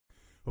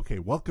Okay,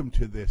 welcome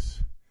to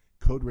this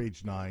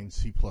CodeRage 9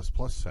 C++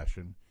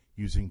 session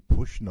using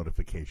push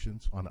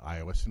notifications on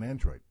iOS and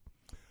Android.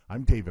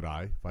 I'm David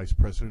I, Vice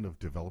President of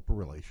Developer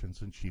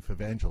Relations and Chief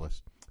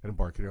Evangelist at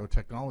Embarcadero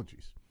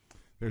Technologies.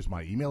 There's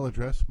my email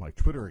address, my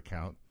Twitter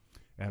account,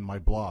 and my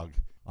blog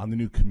on the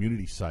new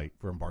community site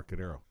for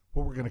Embarcadero.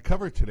 What we're going to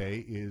cover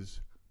today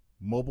is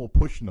mobile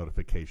push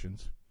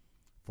notifications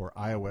for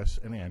iOS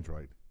and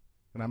Android.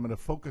 And I'm going to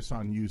focus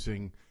on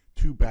using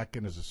two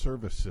backend as a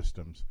service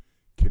systems,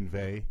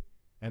 Convey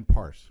and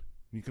Parse.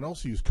 You can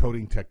also use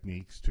coding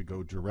techniques to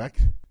go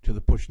direct to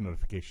the push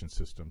notification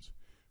systems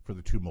for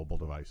the two mobile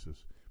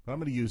devices. But I'm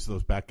going to use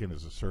those backend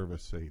as a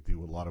service. They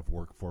do a lot of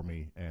work for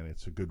me, and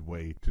it's a good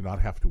way to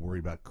not have to worry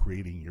about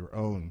creating your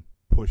own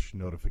push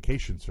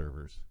notification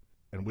servers.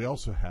 And we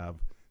also have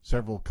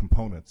several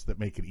components that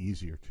make it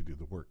easier to do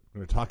the work. I'm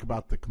going to talk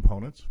about the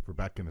components for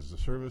backend as a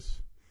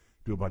service,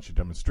 do a bunch of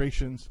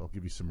demonstrations, I'll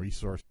give you some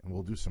resource, and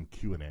we'll do some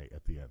Q&A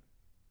at the end.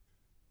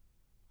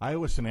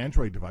 iOS and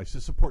Android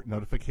devices support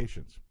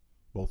notifications,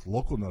 both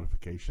local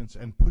notifications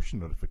and push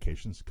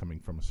notifications coming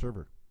from a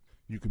server.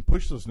 You can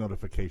push those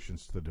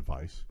notifications to the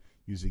device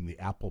using the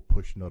Apple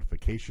Push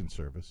Notification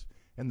Service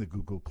and the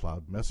Google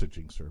Cloud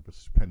Messaging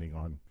Service, depending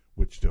on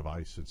which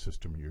device and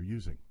system you're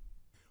using.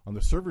 On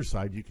the server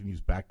side, you can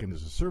use backend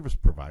as a service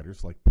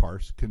providers like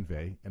Parse,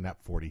 Convey, and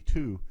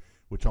App42,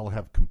 which all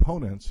have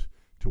components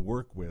to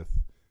work with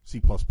C++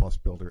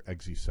 Builder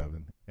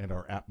exe7 and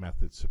our App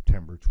Methods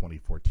September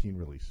 2014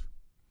 release.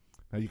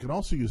 Now you can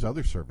also use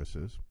other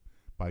services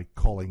by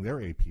calling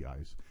their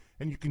APIs,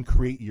 and you can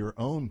create your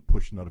own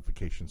push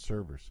notification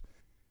servers.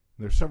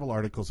 There are several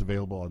articles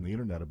available on the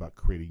internet about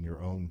creating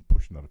your own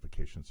push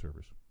notification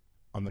servers.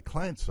 On the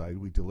client side,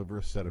 we deliver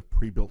a set of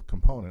pre-built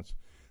components,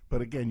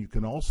 but again, you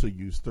can also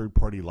use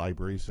third-party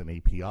libraries and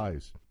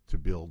APIs to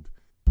build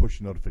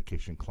push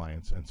notification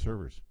clients and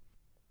servers.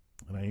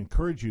 And I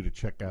encourage you to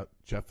check out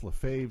Jeff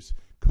LaFave's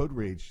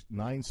CodeRage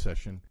 9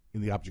 session in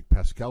the Object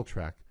Pascal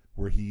track,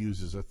 where he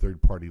uses a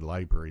third-party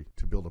library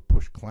to build a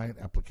push client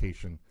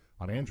application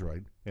on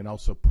Android and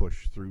also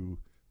push through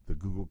the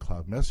Google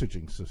Cloud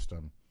Messaging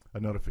System a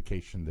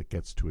notification that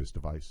gets to his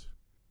device.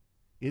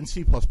 In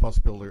C++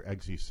 Builder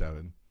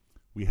exe7,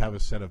 we have a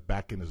set of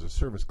backend as a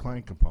service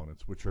client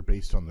components which are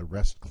based on the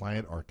REST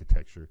client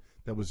architecture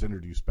that was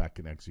introduced back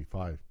in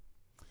exe5.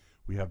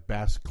 We have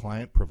BAS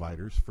client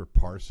providers for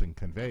Parse and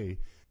Convey,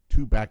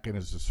 two backend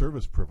as a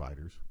service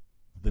providers.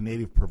 The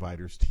native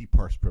providers,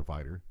 tParse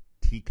provider,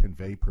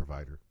 tConvey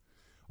provider,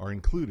 are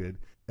included,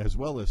 as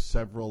well as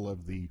several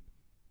of the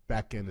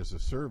backend as a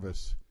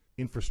service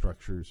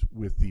infrastructures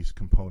with these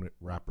component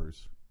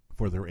wrappers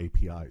for their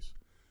APIs.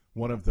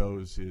 One of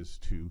those is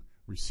to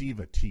receive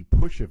a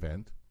tPush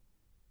event.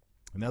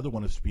 Another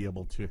one is to be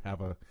able to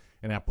have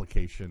an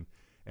application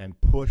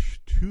and push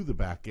to the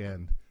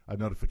backend a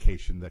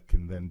notification that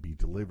can then be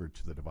delivered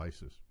to the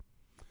devices.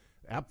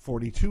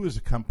 App42 is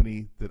a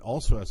company that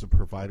also has a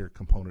provider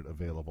component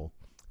available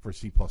for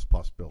C++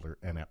 Builder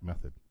and App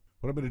Method.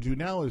 What I'm going to do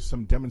now is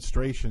some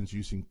demonstrations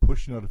using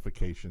push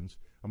notifications.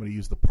 I'm going to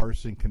use the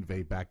Parse and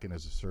Convey backend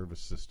as a service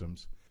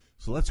systems.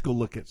 So let's go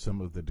look at some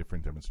of the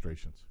different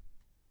demonstrations.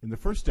 In the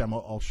first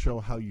demo, I'll show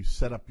how you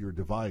set up your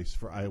device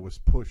for iOS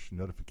push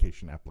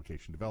notification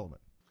application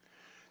development.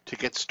 To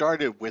get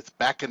started with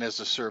backend as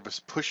a service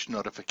push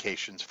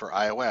notifications for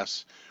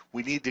iOS,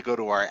 we need to go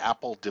to our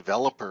Apple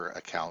developer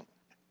account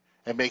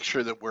and make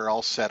sure that we're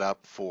all set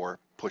up for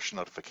push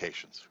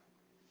notifications.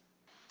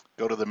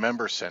 Go to the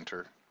Member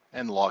Center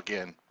and log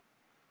in.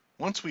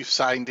 Once we've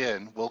signed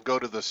in, we'll go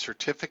to the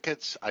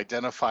Certificates,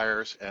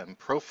 Identifiers, and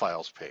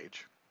Profiles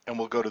page, and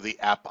we'll go to the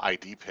App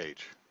ID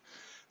page.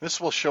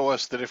 This will show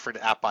us the different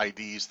app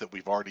IDs that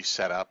we've already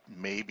set up,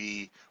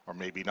 maybe or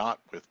maybe not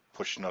with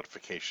push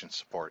notification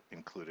support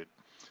included.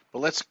 But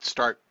let's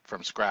start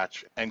from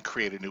scratch and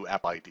create a new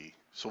app ID.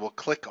 So we'll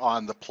click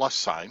on the plus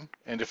sign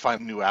and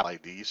define a new app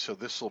ID. So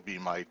this will be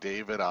my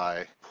David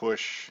I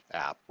push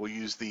app. We'll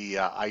use the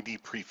ID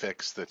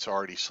prefix that's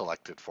already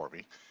selected for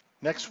me.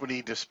 Next, we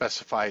need to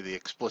specify the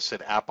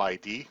explicit app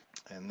ID.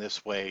 And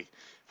this way,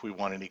 if we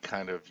want any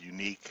kind of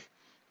unique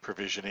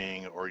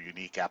provisioning or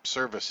unique app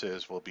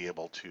services, we'll be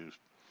able to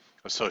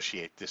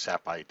associate this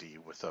app ID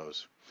with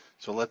those.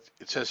 So it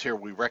says here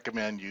we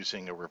recommend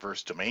using a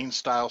reverse domain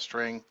style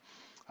string.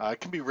 It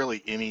can be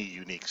really any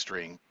unique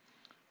string.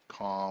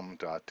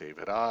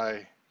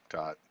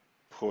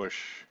 com.david.i.push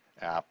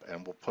app,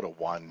 and we'll put a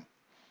 1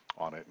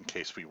 on it in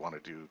case we want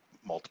to do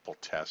multiple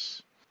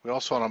tests. We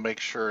also want to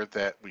make sure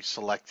that we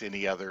select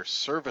any other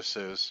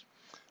services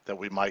that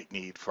we might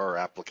need for our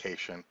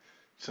application.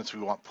 Since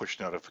we want push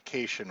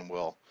notification,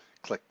 we'll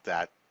click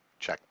that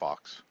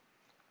checkbox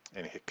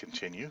and hit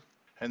continue.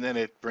 And then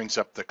it brings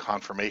up the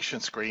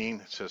confirmation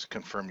screen. It says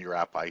confirm your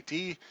app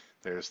ID.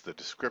 There's the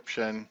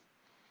description.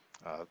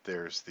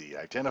 There's the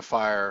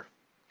identifier.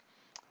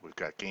 We've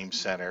got Game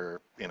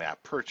Center,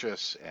 in-app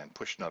purchase, and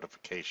push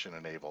notification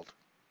enabled.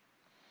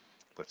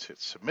 Let's hit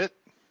submit.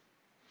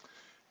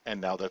 And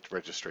now that the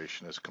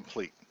registration is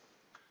complete.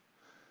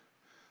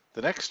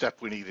 The next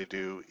step we need to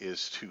do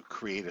is to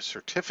create a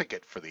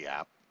certificate for the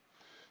app.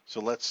 So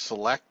let's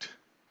select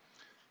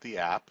the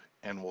app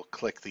and we'll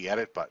click the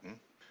edit button.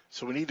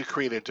 So we need to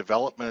create a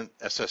development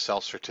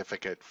SSL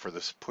certificate for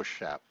this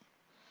push app.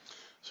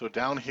 So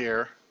down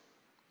here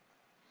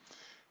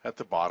at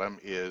the bottom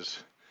is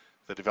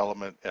the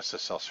development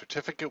SSL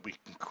certificate. We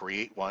can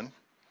create one.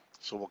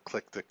 So we'll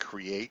click the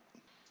create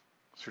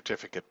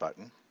certificate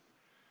button.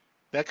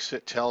 Next,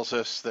 it tells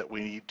us that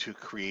we need to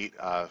create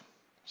a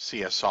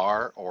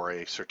CSR or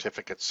a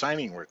certificate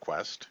signing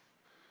request.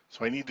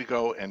 So I need to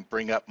go and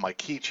bring up my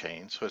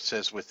keychain. So it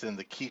says within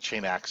the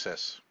keychain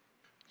access.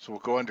 So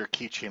we'll go under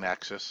keychain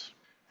access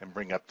and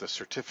bring up the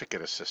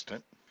certificate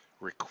assistant,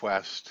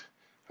 request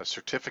a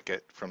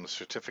certificate from the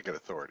certificate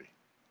authority.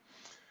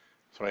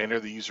 So I enter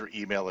the user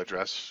email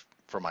address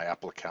for my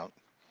Apple account,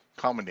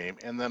 common name,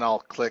 and then I'll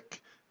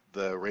click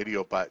the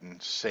radio button,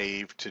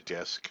 save to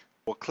disk.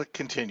 We'll click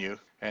continue,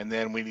 and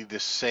then we need to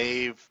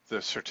save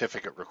the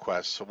certificate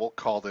request. So we'll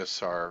call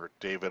this our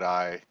David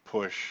I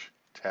push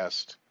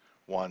test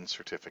 1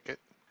 certificate.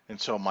 And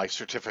so my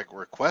certificate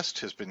request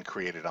has been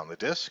created on the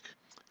disk,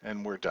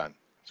 and we're done.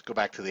 Let's go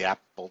back to the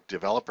Apple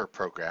developer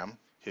program,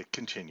 hit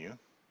continue.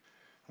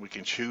 We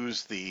can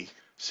choose the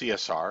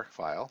CSR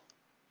file,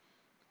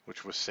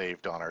 which was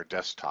saved on our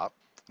desktop.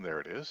 There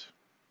it is.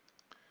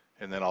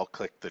 And then I'll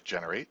click the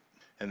generate,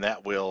 and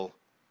that will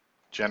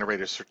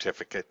generate a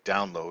certificate,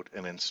 download,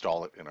 and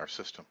install it in our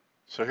system.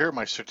 So here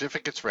my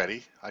certificate's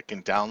ready. I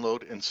can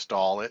download,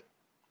 install it,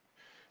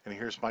 and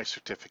here's my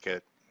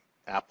certificate,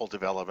 Apple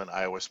Development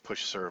iOS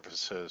Push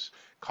Services,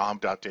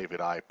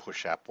 com.davidI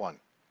push app 1.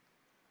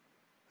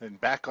 Then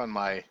back on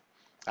my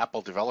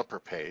Apple developer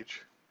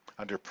page,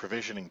 under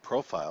provisioning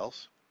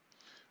profiles,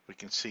 we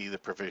can see the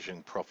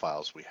provisioning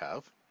profiles we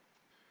have,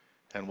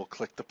 and we'll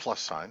click the plus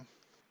sign,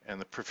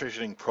 and the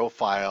provisioning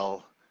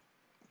profile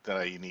that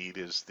I need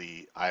is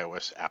the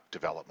iOS app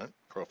development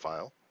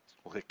profile.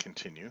 We'll hit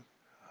continue.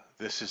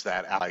 This is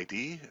that app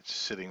ID. It's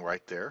sitting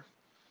right there.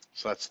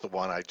 So that's the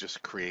one I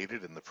just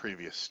created in the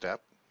previous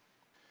step.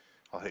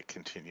 I'll hit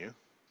continue. And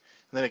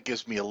then it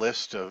gives me a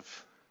list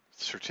of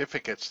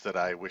certificates that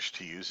I wish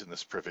to use in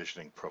this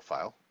provisioning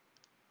profile.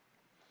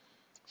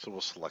 So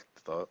we'll select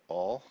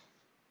all.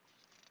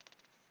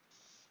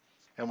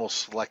 And we'll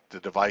select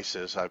the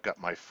devices. I've got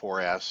my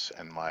 4S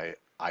and my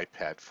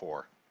iPad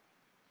 4.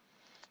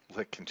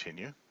 Click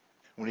continue.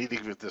 We need to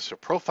give this a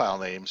profile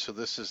name, so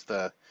this is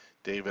the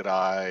David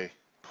I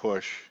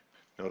push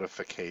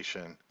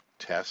notification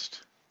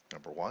test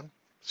number 1. It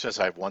says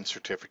I have 1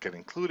 certificate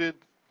included.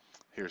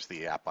 Here's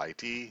the app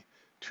ID,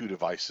 2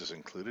 devices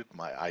included,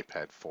 my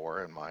iPad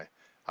 4 and my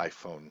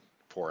iPhone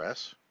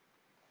 4S.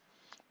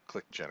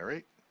 Click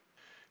generate.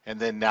 And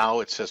then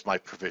now it says my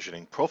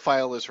provisioning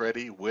profile is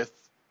ready with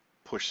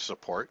push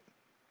support.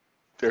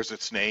 There's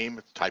its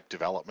name, type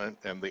development,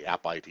 and the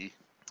app ID.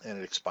 And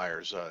it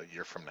expires a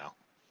year from now.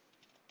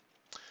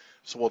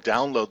 So we'll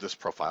download this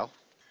profile.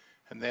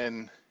 And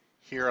then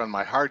here on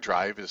my hard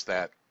drive is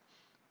that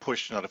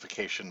push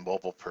notification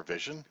mobile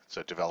provision. It's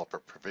a developer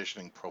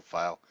provisioning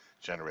profile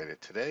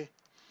generated today.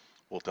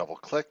 We'll double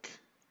click.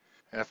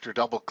 After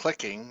double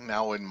clicking,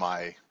 now in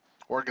my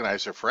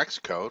organizer for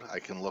Xcode, I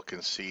can look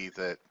and see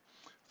that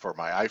for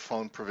my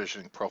iPhone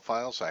provisioning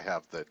profiles, I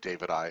have the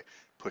David I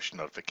push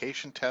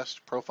notification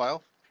test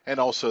profile, and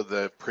also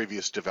the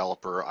previous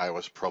developer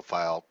iOS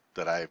profile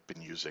that I've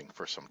been using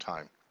for some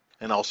time.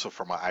 And also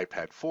for my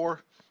iPad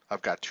 4,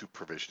 I've got 2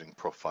 provisioning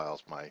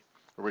profiles, my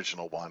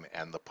original one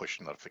and the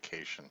push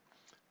notification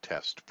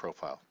test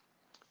profile.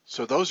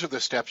 So those are the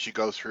steps you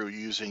go through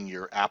using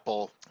your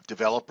Apple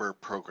developer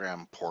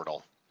program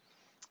portal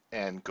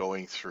and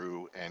going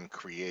through and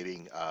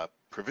creating a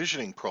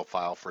provisioning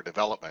profile for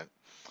development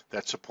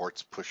that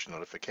supports push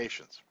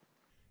notifications.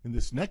 In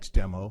this next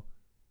demo,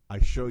 I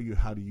show you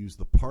how to use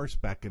the Parse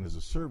backend as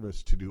a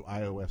service to do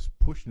iOS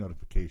push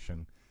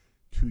notification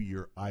to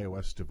your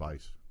iOS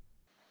device.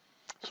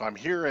 So I'm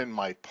here in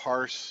my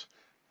Parse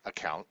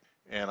account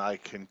and I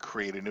can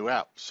create a new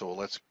app. So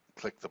let's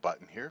click the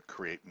button here,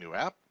 create new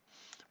app.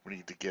 We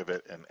need to give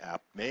it an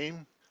app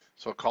name.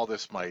 So I'll call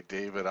this my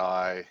David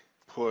I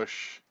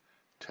push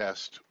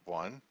test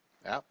 1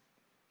 app.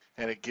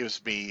 And it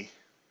gives me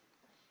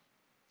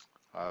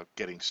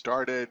getting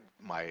started.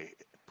 My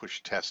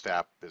push test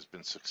app has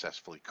been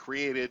successfully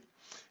created,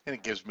 and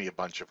it gives me a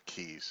bunch of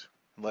keys.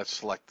 Let's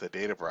select the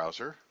data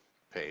browser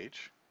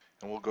page,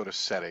 and we'll go to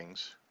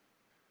settings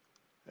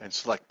and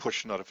select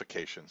push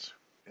notifications.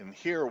 And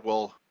here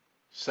we'll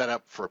set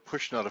up for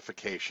push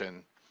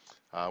notification.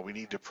 We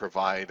need to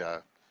provide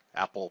a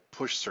Apple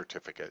push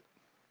certificate.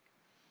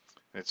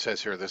 And it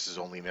says here this is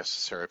only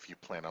necessary if you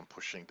plan on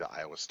pushing to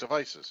iOS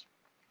devices.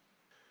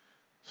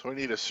 So we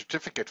need a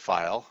certificate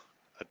file,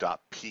 a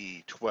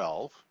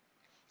 .p12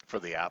 for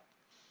the app.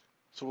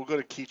 So we'll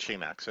go to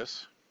keychain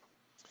access.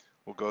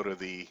 We'll go to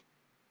the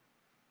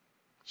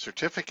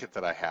certificate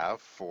that I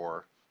have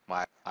for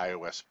my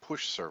iOS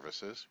push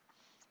services,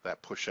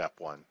 that push app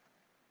 1.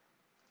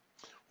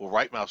 We'll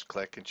right mouse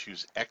click and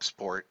choose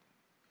export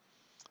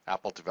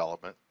Apple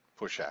development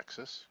push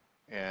access.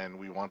 and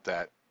we want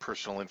that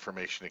personal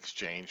information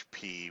exchange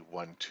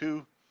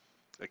P12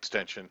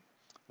 extension.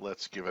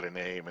 Let's give it a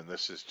name, and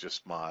this is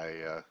just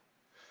my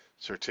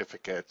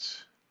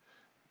certificates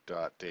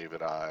dot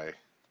David I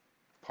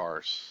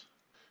parse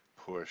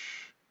push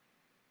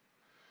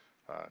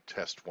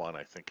test 1,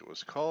 I think it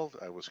was called.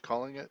 I was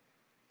calling it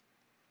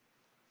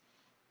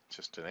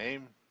just a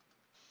name.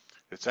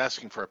 It's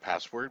asking for a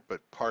password,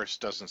 but parse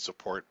doesn't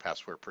support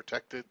password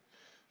protected,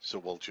 so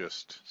we'll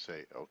just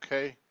say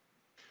OK.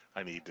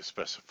 I need to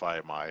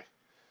specify my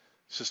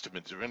system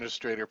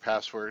administrator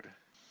password,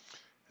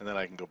 and then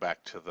I can go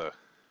back to the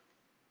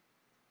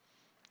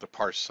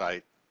parse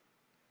site.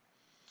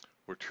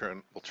 We'll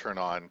turn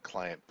on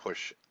client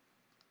push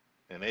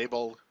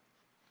enabled.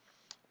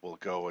 We'll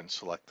go and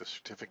select the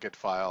certificate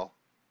file.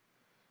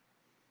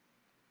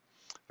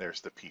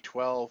 There's the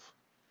P12.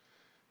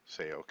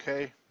 Say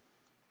OK.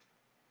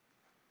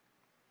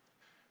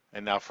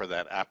 And now for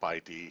that app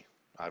ID,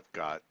 I've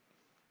got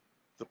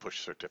the push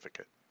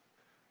certificate.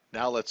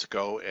 Now let's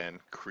go and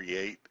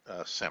create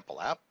a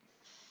sample app.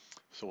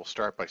 So we'll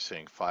start by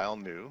saying File,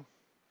 New,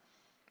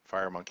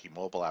 FireMonkey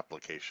Mobile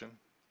Application.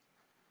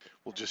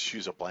 We'll just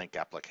use a blank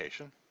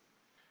application.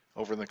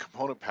 Over in the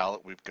component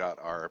palette, we've got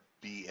our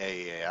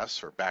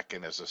BaaS, or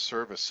Backend as a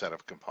Service set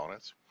of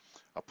components,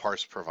 a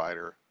parse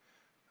provider,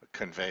 a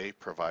convey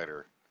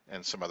provider,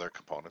 and some other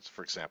components,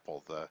 for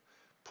example, the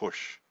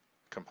push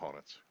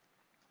components.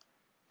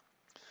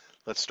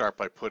 Let's start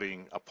by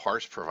putting a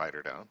parse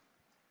provider down.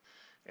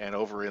 And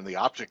over in the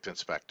object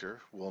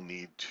inspector, we'll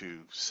need to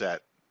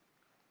set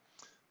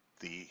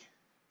the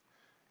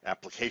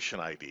application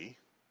ID,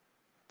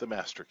 the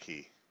master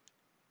key,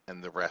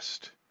 and the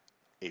REST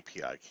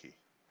API key.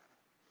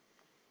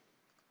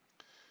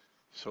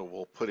 So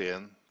we'll put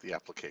in the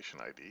application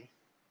ID,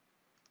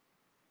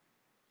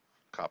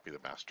 copy the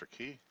master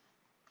key,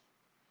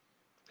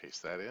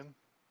 paste that in,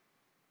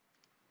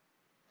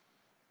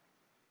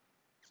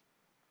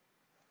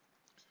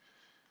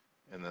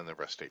 and then the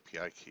REST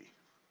API key.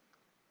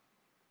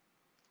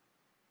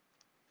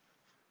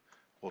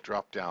 We'll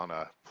drop down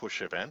a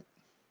push event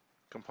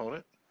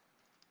component,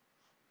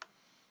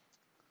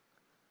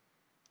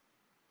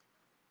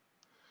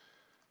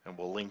 and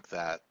we'll link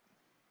that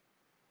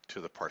to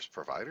the parse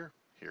provider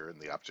here in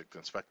the object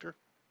inspector.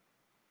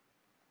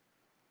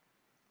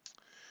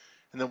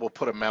 And then we'll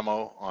put a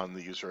memo on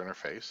the user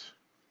interface.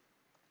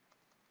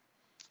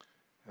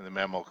 And the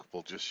memo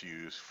we'll just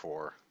use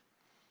for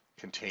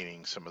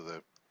containing some of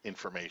the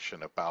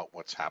information about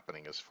what's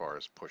happening as far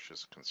as push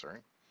is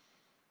concerned.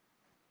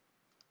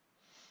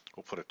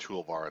 We'll put a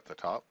toolbar at the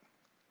top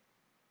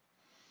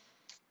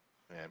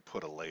and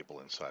put a label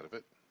inside of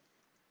it.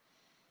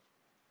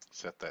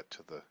 Set that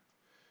to the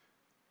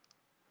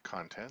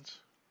contents.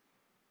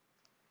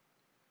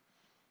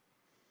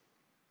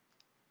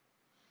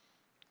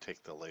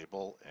 Take the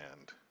label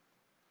and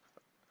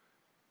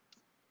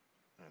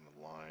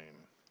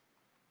align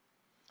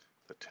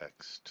the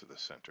text to the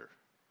center.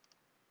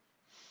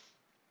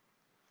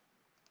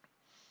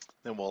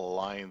 Then we'll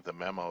align the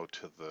memo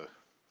to the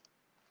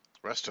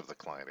rest of the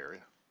client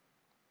area.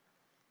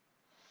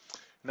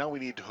 Now we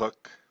need to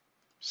hook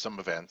some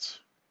events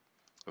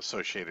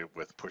associated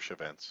with push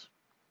events.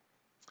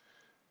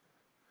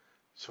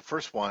 So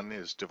first one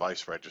is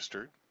device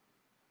registered.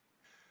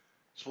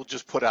 So we'll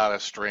just put out a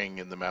string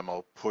in the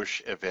memo,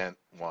 push event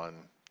 1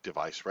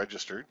 device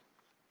registered.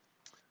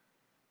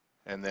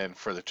 And then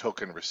for the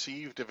token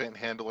received event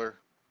handler,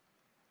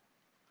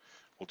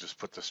 we'll just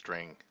put the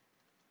string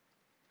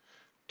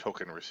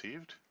token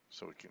received.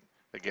 So we can,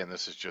 again,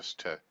 this is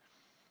just to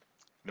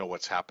know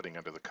what's happening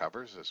under the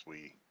covers as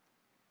we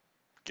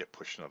get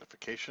push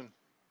notification.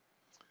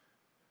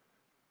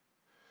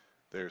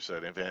 There's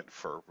an event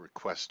for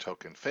request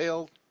token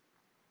failed,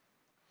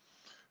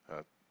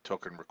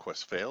 token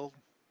request failed,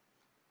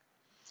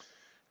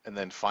 and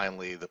then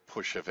finally the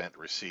push event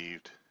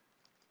received.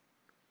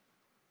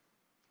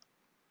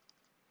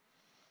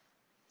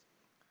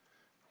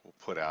 We'll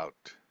put out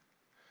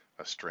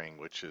a string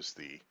which is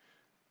the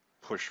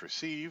push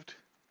received,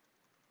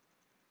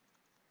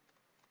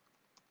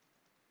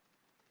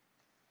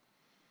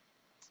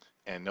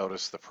 and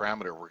notice the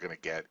parameter we're going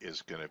to get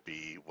is going to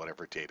be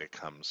whatever data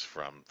comes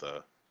from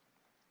the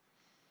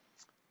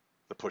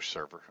push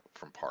server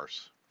from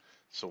parse.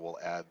 So we'll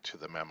add to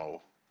the memo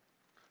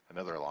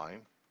another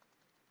line,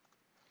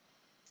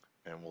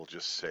 and we'll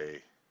just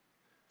say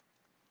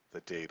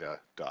the data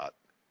dot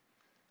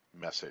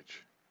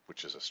message,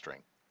 which is a string.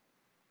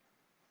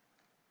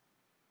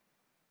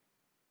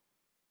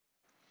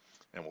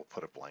 And we'll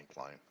put a blank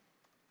line.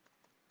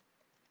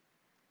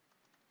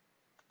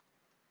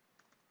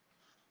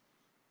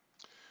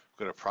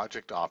 Go to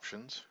project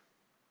options,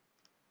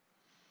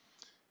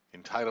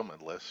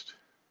 entitlement list,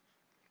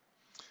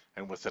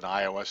 and with an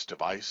iOS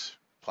device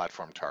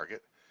platform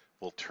target,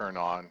 we'll turn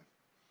on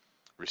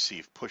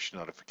receive push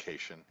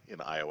notification in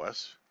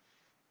iOS.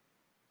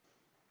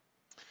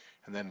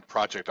 And then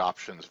project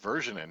options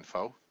version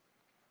info,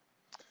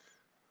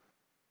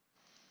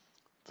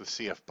 the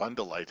CF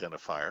bundle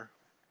identifier,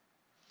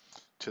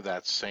 to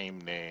that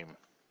same name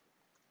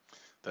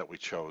that we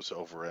chose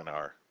over in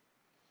our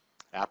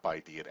app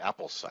ID at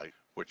Apple's site,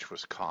 which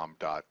was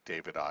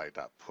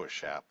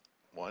com.david.i.pushapp1.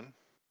 We'll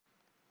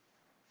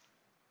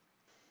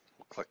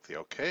click the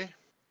OK.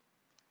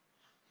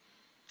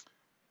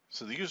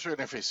 So the user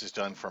interface is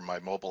done for my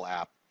mobile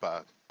app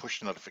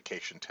push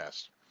notification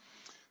test.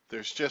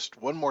 There's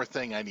just one more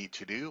thing I need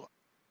to do.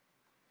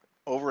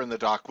 Over in the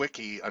doc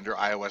wiki under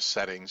iOS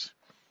settings,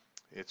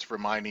 it's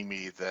reminding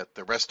me that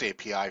the REST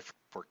API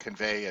for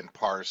convey and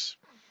parse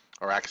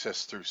are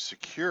accessed through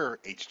secure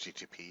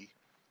HTTP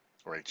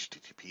or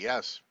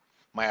HTTPS.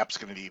 My app's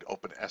going to need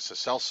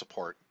OpenSSL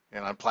support,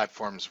 and on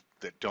platforms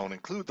that don't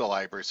include the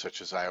library,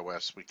 such as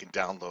iOS, we can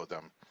download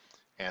them.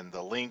 And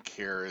the link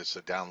here is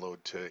a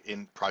download to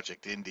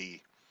Project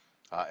Indie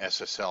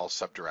SSL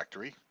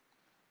subdirectory.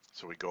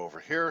 So we go over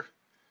here,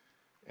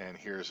 and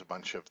here's a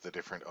bunch of the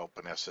different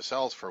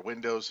OpenSSLs for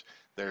Windows.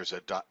 There's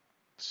a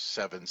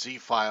 .7z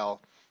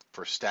file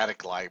for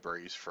static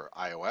libraries for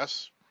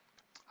iOS.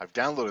 I've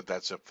downloaded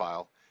that zip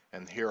file,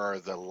 and here are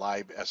the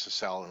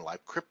libSSL and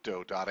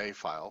libcrypto.a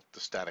file, the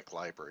static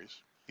libraries.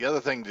 The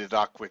other thing the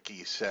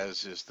docwiki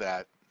says is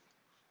that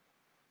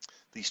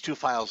these two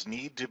files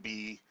need to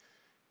be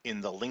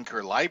in the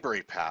linker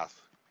library path,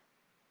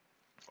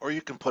 or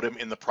you can put them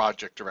in the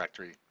project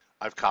directory.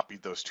 I've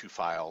copied those two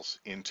files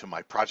into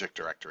my project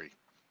directory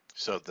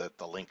so that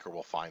the linker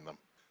will find them.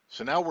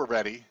 So now we're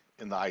ready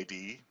in the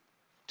IDE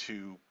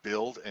to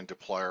build and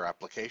deploy our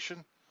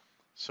application.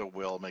 So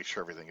we'll make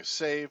sure everything is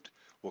saved.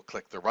 We'll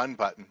click the Run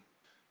button.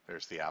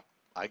 There's the app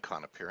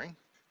icon appearing.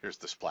 Here's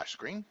the splash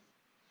screen.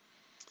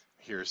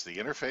 Here's the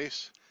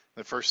interface.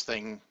 The first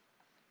thing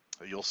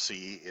you'll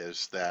see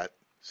is that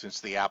since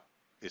the app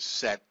is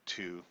set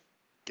to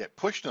get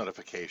push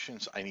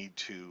notifications, I need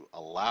to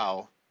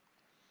allow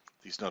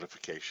these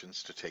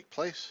notifications to take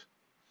place.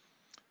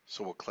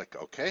 So we'll click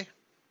OK.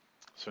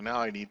 So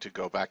now I need to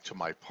go back to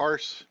my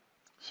parse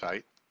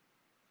site.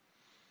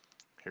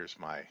 Here's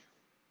my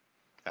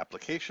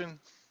application.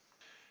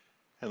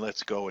 And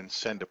let's go and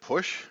send a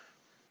push.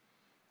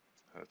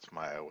 That's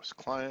my iOS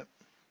client.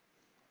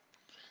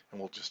 And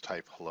we'll just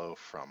type hello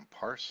from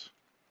parse.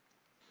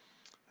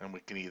 And we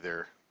can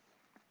either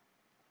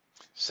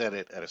set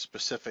it at a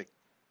specific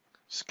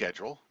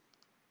schedule,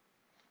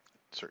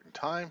 at a certain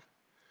time.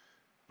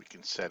 We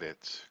can set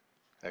its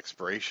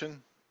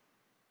expiration.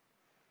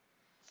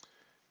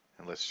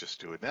 And let's just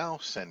do it now,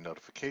 send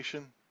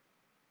notification.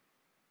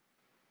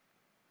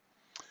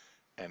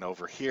 And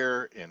over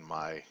here in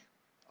my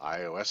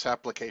iOS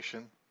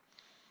application,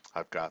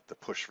 I've got the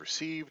push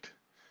received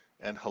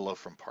and hello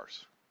from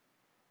parse.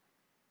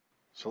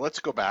 So let's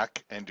go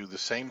back and do the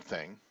same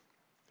thing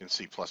in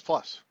C++.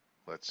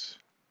 Let's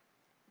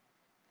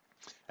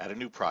add a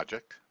new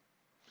project,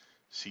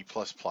 C++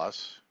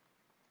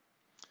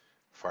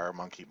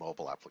 FireMonkey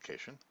mobile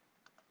application.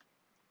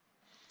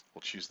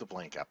 We'll choose the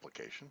blank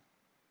application.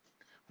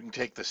 We can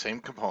take the same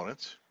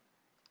components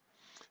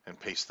and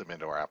paste them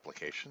into our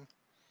application.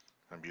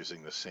 I'm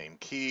using the same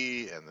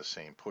key and the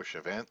same push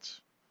events.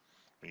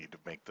 We need to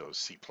make those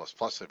C++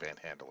 event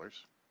handlers.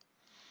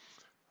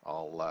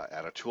 I'll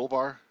add a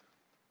toolbar.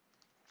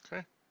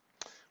 Okay.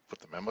 Put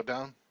the memo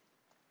down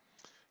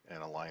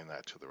and align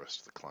that to the rest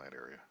of the client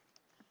area.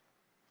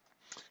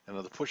 And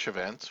the push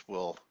events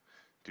will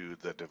do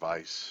the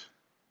device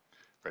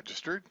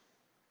registered.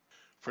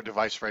 For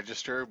device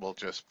registered, we'll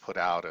just put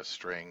out a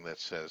string that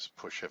says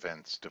push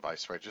events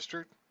device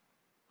registered.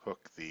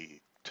 Hook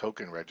the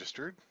token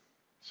registered.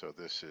 So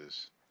this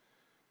is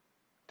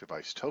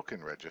device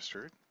token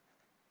registered,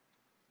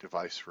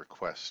 device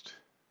request,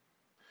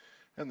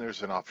 and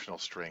there's an optional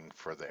string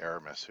for the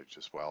error message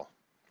as well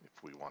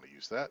if we want to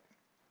use that.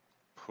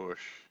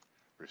 Push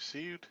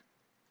received.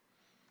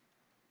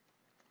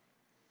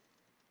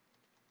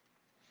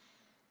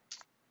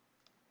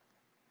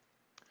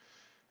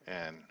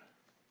 And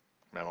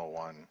memo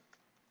 1,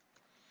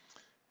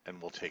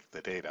 and we'll take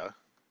the data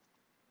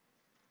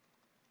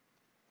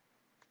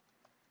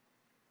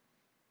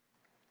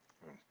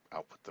and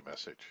output the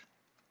message.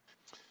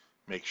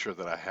 Make sure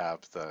that I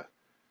have the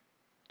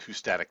two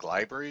static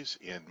libraries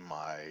in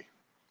my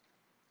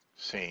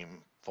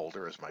same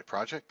folder as my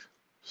project.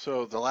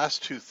 So the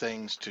last two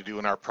things to do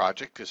in our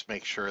project is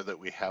make sure that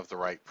we have the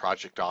right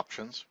project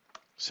options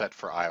set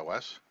for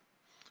iOS.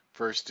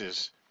 First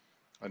is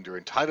under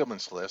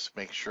entitlements list,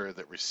 make sure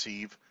that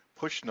receive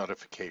push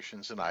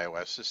notifications in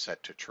iOS is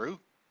set to true.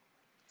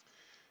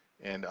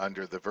 And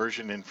under the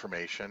version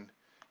information,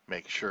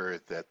 make sure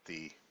that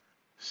the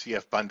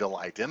CF bundle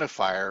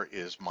identifier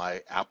is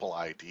my Apple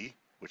ID,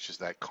 which is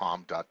that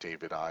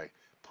com.david.i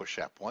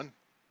pushapp1.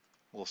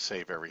 We'll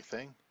save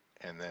everything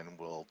and then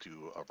we'll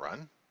do a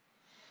run.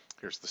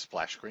 Here's the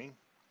splash screen.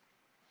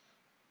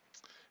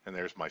 And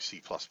there's my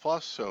C++.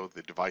 So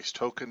the device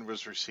token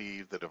was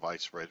received, the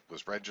device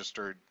was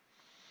registered.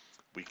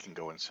 We can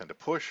go and send a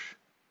push.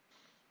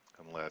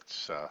 And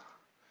let's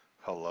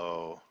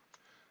hello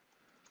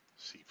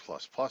C++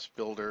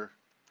 builder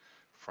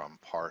from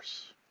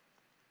parse.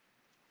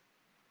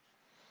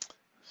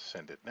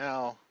 Send it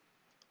now.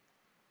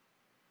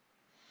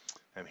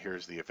 And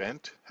here's the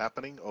event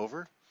happening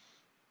over.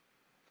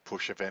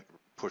 Push event,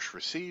 push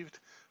received.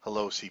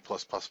 Hello, C++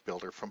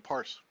 builder from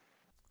Parse.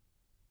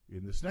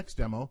 In this next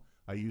demo,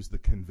 I use the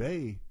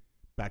Convey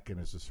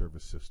backend as a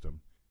service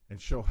system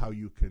and show how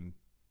you can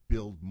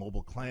build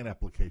mobile client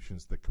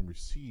applications that can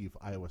receive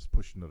iOS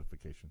push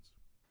notifications.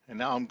 And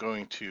now I'm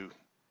going to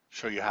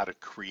show you how to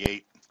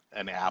create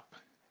an app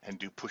and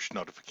do push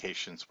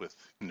notifications with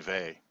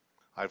Convey.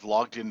 I've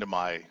logged into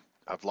my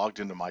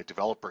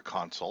developer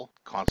console,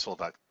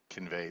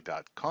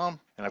 console.convey.com,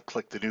 and I've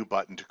clicked the new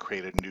button to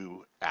create a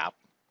new app.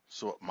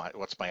 So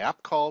what's my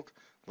app called?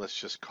 Let's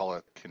just call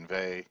it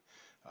Convey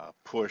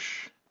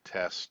push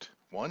test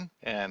 1,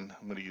 and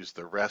I'm going to use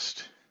the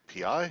REST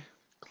API.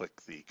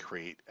 Click the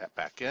create app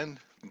backend,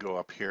 go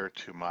up here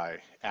to my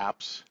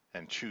apps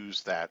and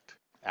choose that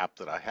app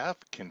that I have,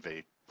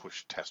 Convey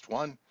push test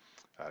 1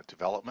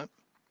 development,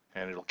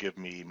 and it'll give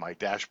me my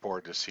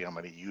dashboard to see how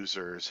many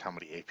users, how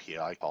many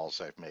API calls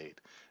I've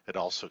made. It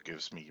also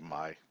gives me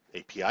my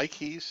API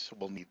keys, so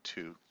we'll need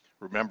to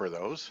remember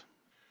those.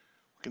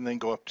 We can then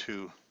go up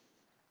to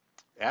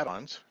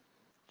add-ons,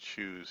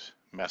 choose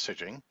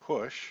messaging,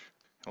 push,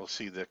 and we'll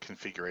see the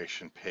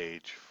configuration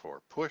page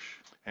for push,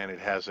 and it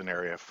has an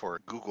area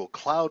for Google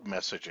Cloud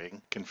Messaging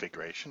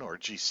configuration, or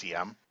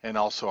GCM, and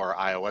also our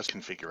iOS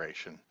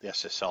configuration, the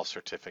SSL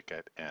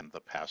certificate and the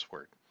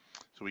password.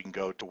 So we can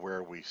go to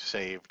where we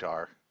saved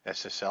our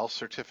SSL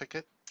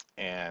certificate,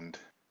 and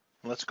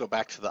let's go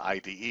back to the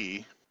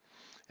IDE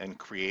and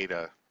create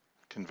a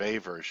Convey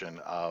version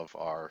of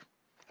our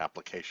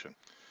application.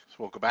 So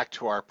we'll go back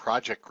to our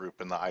project group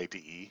in the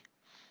IDE.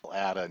 We'll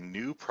add a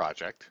new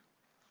project.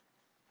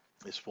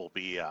 This will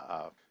be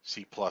a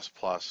C++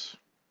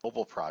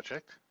 mobile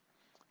project,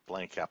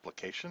 blank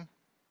application.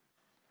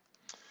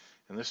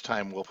 And this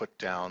time we'll put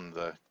down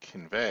the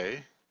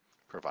Convey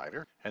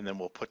provider, and then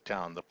we'll put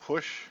down the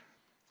push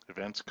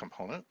events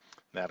component.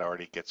 That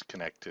already gets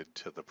connected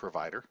to the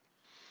provider.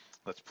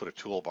 Let's put a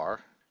toolbar,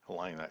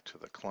 align that to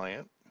the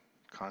client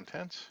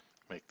contents,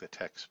 make the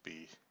text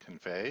be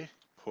Convey,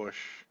 push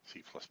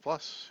C++,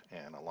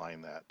 and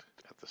align that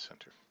at the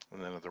center.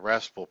 And then the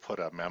rest we'll put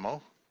a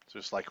memo,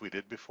 just like we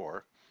did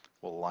before.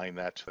 We'll align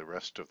that to the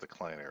rest of the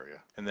client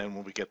area. And then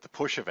when we get the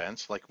push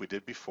events, like we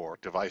did before,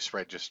 device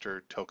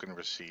registered, token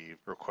received,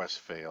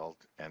 request failed,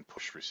 and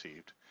push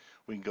received,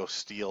 we can go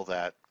steal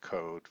that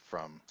code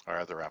from our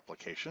other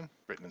application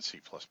written in C++.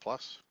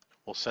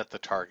 We'll set the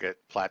target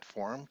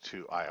platform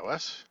to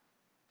iOS.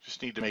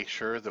 Just need to make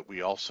sure that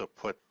we also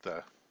put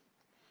the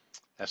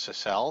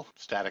SSL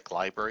static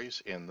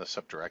libraries in the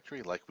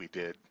subdirectory like we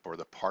did for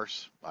the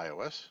Parse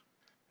iOS.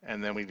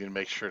 And then we need to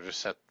make sure to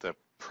set the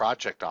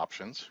project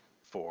options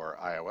for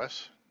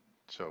iOS.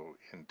 So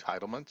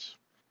entitlements,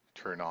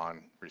 turn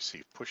on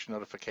receive push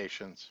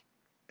notifications,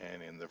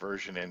 and in the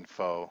version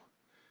info,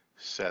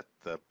 set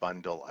the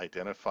bundle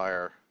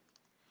identifier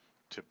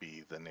to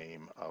be the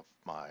name of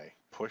my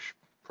push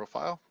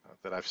profile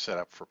that I've set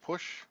up for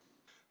push.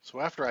 So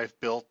after I've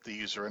built the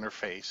user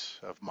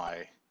interface of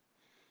my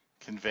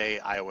Convey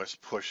iOS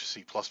push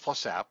C++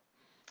 app,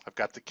 I've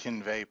got the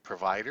Convey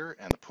provider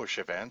and the push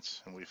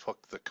events, and we've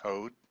hooked the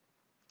code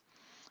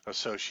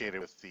associated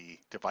with the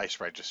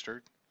device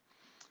registered,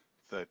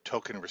 the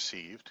token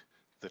received,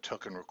 the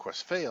token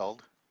request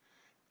failed,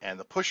 and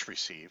the push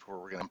received, where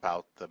we're going to dump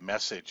out the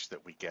message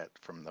that we get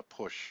from the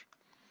push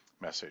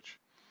message.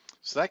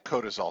 So that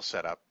code is all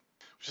set up.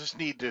 We just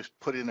need to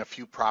put in a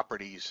few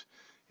properties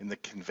in the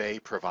Convey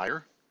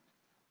provider.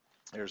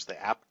 There's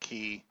the app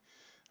key,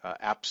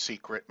 app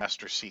secret,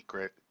 master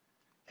secret,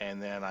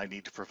 and then I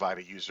need to provide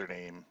a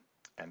username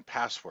and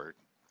password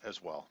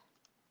as well.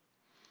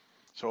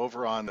 So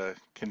over on the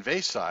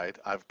Convey side,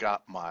 I've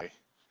got my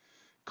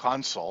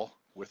console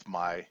with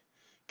my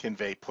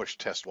Convey push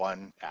test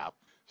 1 app.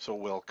 So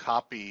we'll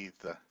copy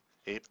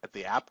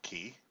the app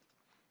key,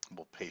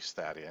 we'll paste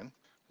that in.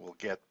 We'll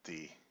get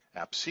the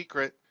app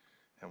secret,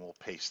 and we'll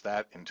paste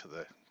that into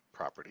the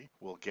property.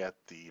 We'll get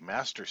the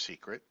master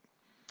secret,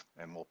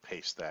 and we'll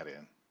paste that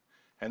in.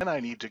 And then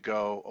I need to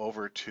go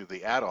over to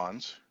the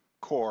add-ons,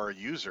 core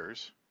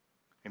users,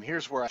 and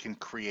here's where I can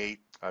create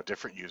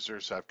different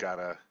users.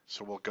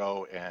 So we'll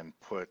go and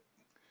put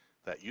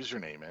that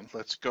username in.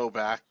 Let's go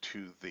back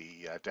to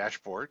the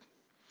dashboard,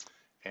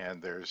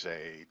 and there's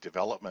a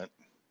development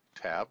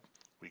tab.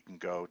 We can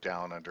go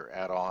down under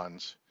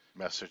add-ons,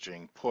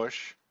 messaging,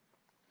 push,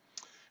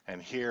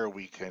 and here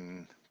we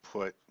can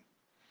put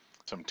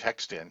some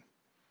text in.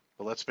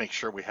 But let's make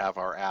sure we have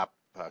our app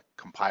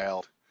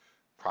compiled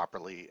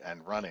properly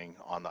and running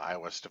on the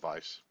iOS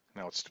device.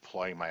 Now it's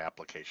deploying my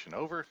application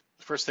over.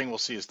 The first thing we'll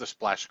see is the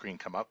splash screen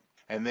come up.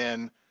 And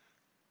then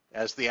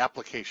as the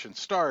application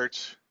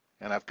starts,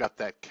 and I've got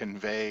that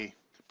Convey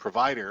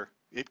provider,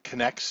 it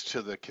connects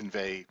to the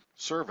Convey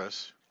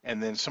service.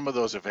 And then some of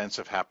those events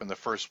have happened. The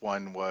first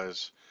one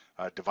was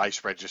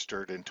device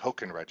registered and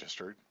token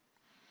registered.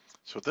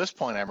 So at this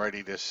point, I'm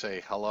ready to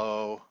say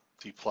hello,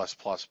 C++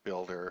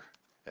 builder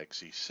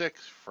exe6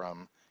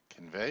 from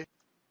Convey.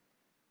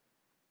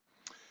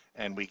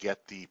 And we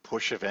get the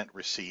push event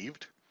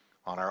received.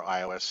 on our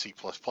iOS C++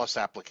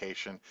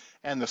 application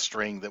and the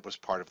string that was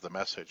part of the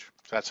message.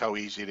 So that's how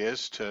easy it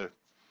is to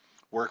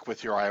work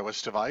with your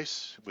iOS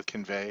device with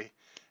Convey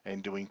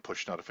and doing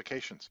push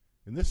notifications.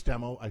 In this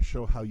demo, I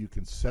show how you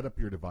can set up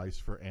your device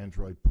for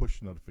Android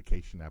push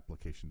notification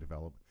application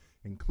development,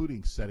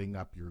 including setting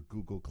up your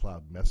Google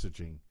Cloud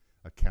Messaging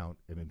account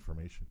and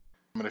information.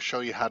 I'm going to show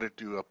you how to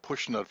do a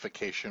push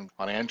notification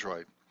on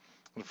Android.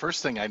 The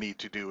first thing I need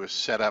to do is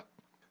set up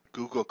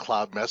Google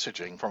Cloud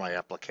Messaging for my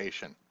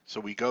application. So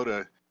we go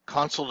to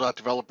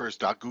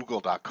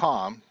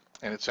console.developers.google.com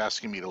and it's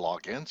asking me to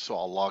log in. So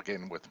I'll log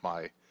in with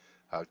my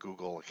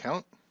Google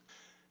account.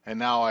 And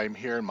now I'm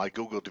here in my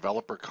Google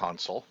Developer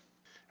Console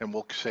and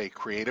we'll say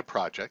create a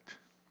project.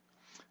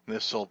 And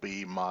this will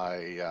be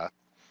my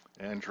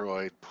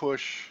Android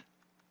push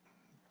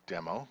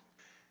demo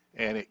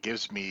and it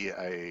gives me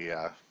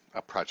a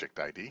project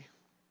ID.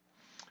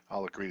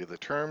 I'll agree to the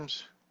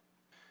terms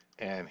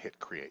and hit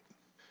create.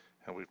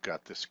 And we've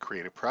got this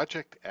create a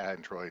project,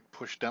 Android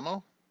push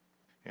demo,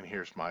 and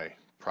here's my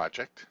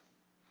project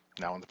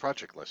now in the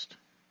project list.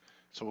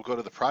 So we'll go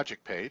to the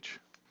project page,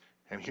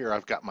 and here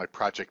I've got my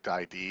project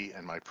ID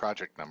and my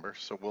project number,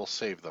 so we'll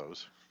save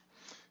those.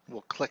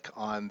 We'll click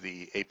on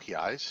the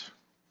APIs,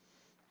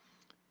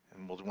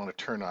 and we'll want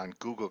to turn on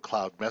Google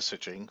Cloud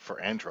Messaging for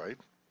Android.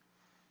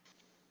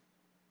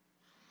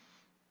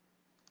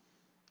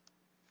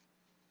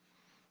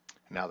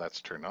 Now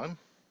that's turned on.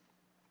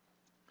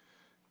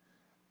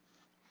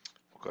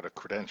 We'll go to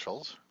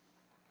credentials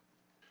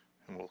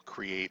and we'll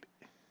create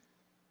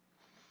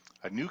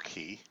a new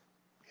key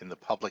in the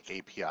public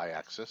API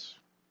access.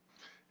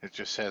 It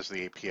just says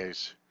the API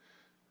is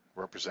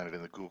represented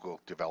in the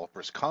Google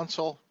Developers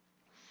Console,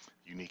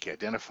 unique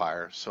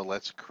identifier. So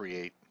let's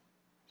create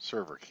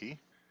server key.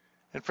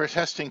 And for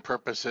testing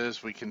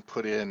purposes, we can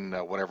put in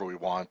whatever we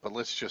want, but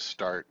let's just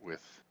start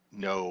with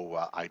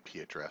no IP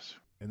address.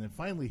 And then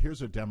finally,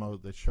 here's a demo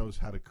that shows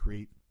how to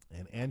create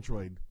an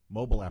Android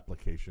mobile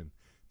application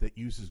that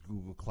uses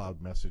Google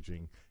Cloud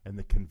Messaging and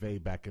the Convey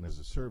backend as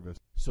a service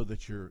so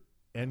that your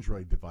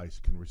Android device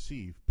can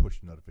receive push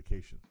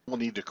notifications. We'll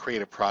need to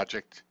create a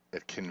project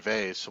at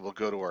Convey, so we'll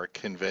go to our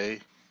Convey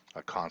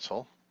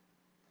console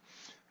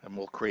and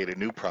we'll create a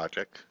new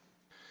project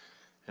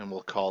and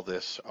we'll call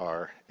this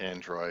our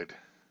Android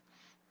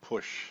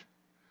push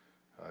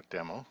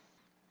demo.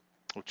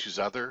 We'll choose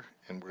other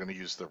and we're going to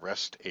use the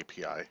REST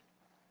API.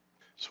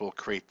 So we'll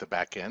create the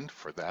backend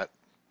for that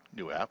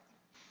new app,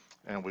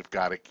 and we've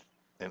got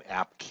an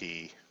app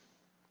key,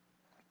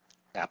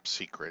 app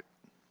secret,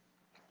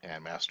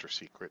 and master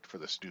secret for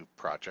this new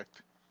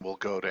project. We'll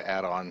go to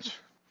add-ons,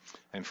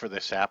 and for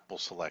this app, we'll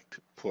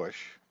select push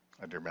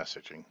under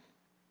messaging.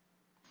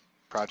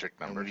 Project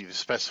number, we need to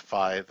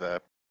specify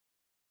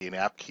an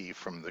app key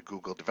from the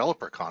Google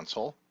Developer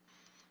Console,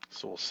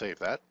 so we'll save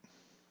that.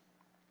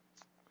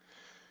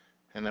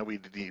 And then we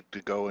need to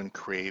go and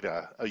create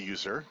a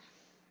user.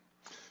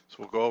 So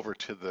we'll go over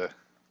to the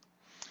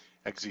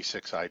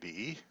XZ6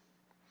 IDE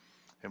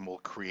and we'll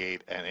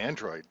create an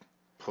Android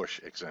push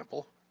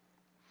example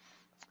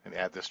and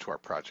add this to our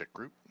project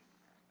group.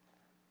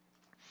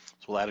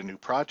 So we'll add a new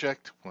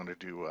project. We want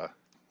to do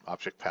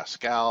Object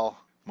Pascal,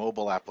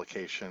 mobile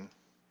application.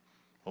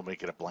 We'll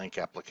make it a blank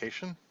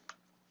application.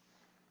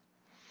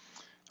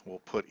 We'll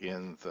put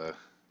in the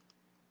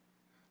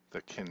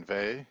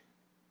Convey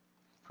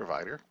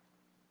provider.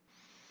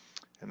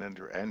 And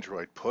under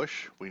Android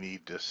push, we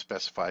need to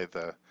specify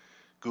the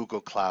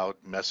Google Cloud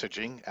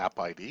Messaging app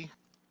ID.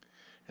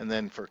 And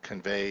then for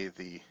Convey,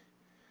 the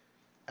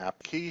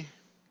app key,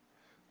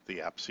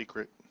 the app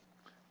secret,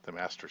 the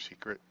master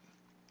secret,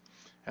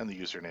 and the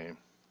username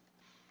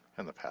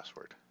and the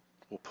password.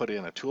 We'll put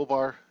in a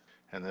toolbar,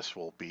 and this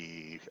will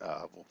be,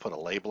 we'll put a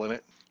label in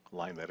it,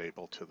 align that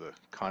label to the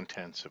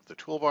contents of the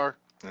toolbar.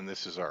 And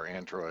this is our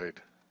Android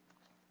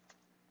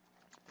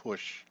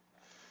push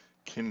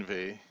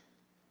Convey,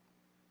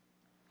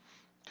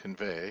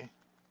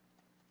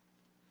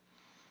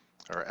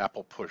 or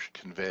Apple push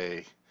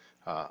Convey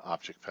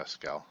Object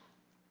Pascal.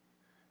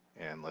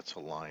 And let's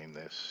align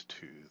this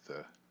to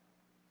the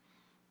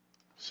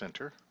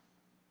center.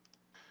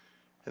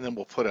 And then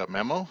we'll put a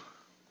memo.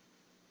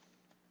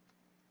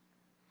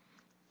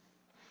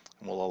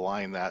 And we'll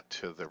align that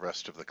to the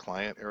rest of the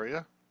client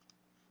area.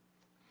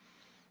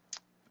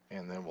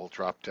 And then we'll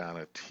drop down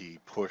a T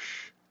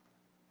push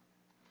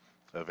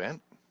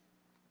event.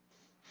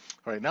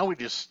 All right, now we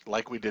just,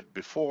 like we did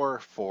before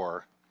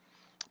for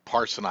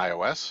parse in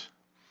iOS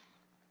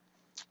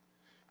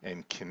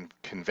and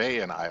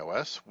Convey in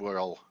iOS,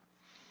 we'll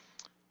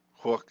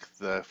hook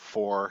the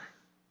 4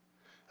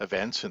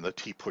 events in the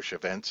T-push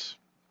events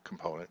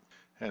component,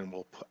 and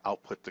we'll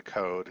output the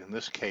code. In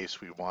this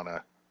case, we want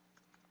to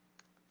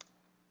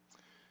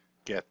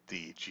get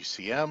the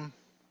GCM,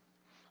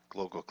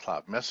 Google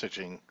Cloud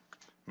Messaging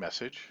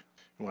message.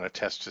 We want to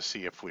test to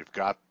see if we've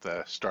got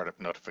the startup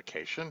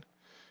notification,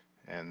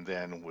 and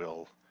then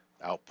we'll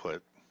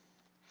output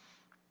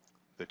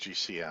the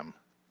GCM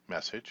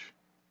message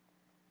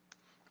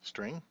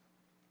string.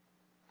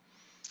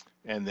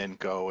 and then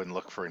go and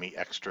look for any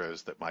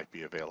extras that might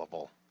be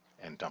available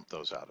and dump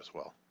those out as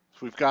well. So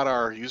we've got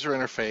our user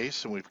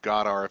interface and we've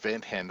got our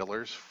event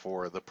handlers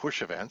for the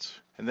push events.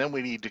 And then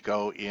we need to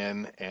go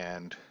in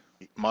and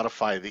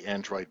modify the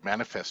Android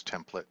manifest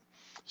template.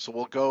 So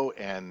we'll go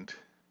and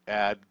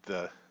add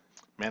the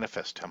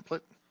manifest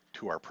template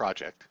to our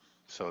project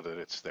so that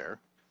it's there.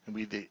 And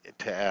we need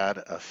to add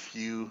a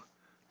few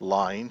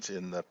lines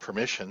in the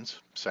permissions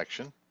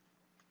section.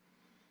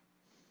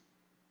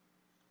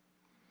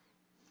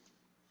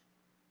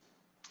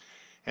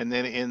 And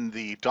then in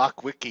the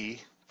doc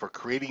wiki for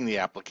creating the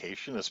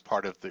application as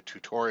part of the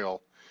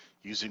tutorial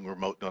using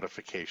remote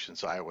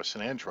notifications, iOS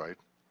and Android,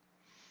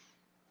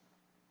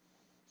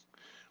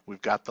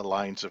 we've got the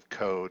lines of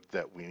code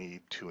that we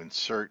need to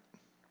insert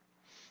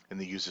in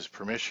the user's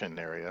permission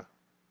area.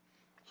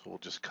 So we'll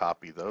just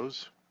copy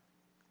those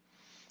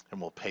and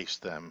we'll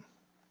paste them.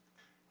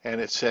 And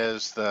it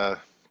says the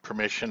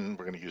permission,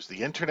 we're going to use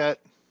the internet.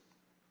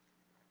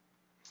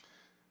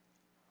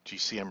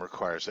 GCM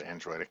requires an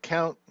Android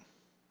account.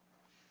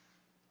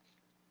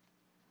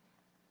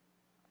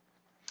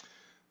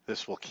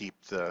 This will keep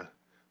the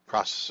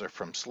processor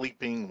from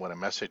sleeping when a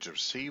message is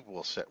received.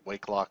 We'll set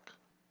wake lock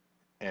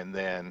and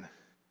then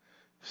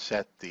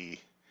set the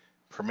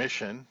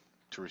permission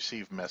to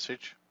receive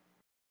message.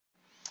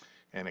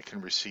 And it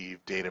can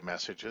receive data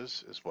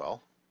messages as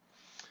well.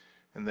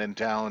 And then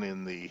down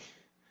in the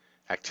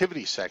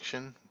activity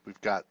section,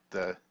 we've got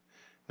the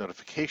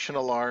notification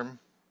alarm,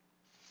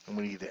 and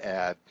we need to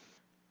add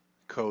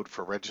code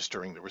for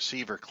registering the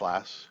receiver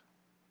class.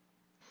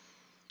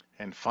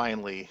 And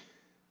finally,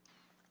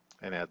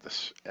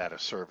 add a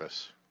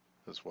service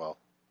as well.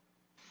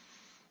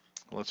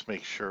 Let's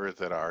make sure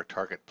that our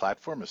target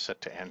platform is set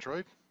to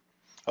Android.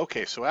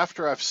 Okay, so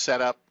after I've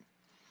set up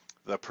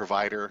the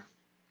provider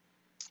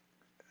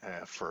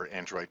for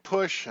Android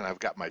push, and I've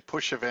got my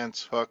push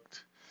events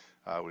hooked,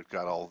 we've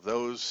got all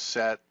those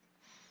set.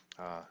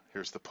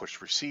 Here's the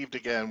push received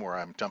again, where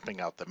I'm dumping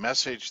out the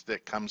message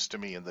that comes to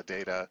me in the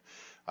data.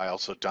 I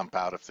also dump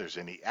out if there's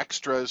any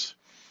extras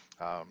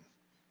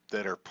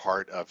that are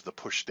part of the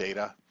push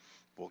data.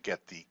 We'll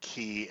get the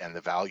key and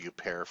the value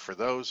pair for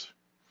those.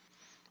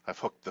 I've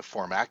hooked the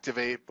form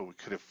activate, but we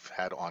could have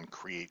had on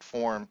create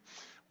form,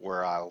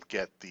 where I'll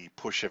get the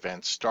push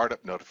event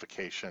startup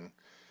notification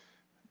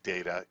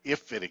data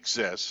if it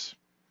exists.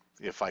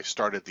 If I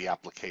started the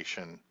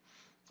application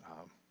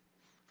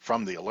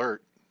from the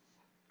alert,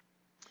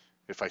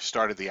 if I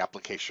started the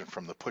application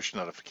from the push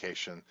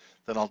notification,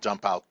 then I'll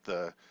dump out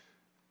the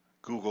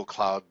Google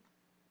Cloud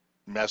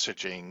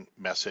messaging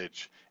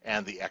message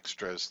and the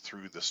extras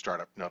through the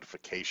startup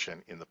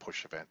notification in the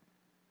push event.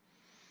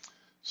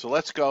 So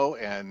let's go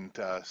and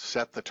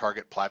set the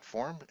target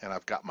platform, and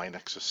I've got my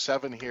Nexus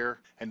 7 here,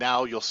 and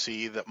now you'll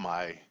see that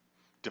my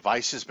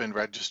device has been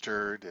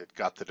registered. It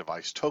got the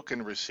device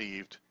token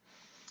received,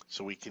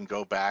 so we can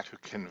go back to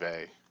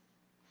convey.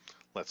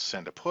 Let's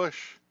send a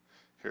push.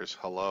 Here's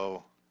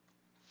hello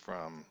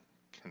from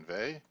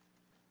convey.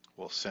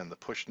 We'll send the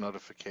push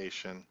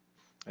notification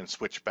and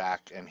switch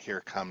back, and here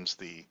comes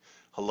the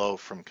hello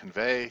from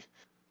convey.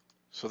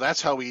 So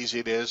that's how easy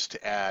it is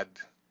to add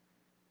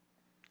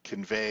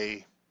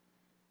convey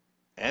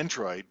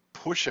Android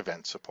push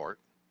event support.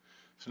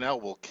 So now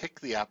we'll kick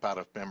the app out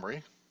of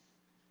memory,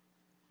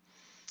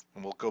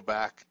 and we'll go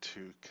back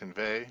to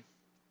convey,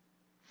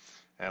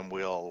 and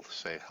we'll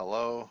say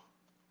hello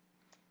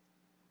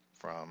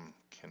from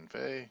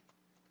convey,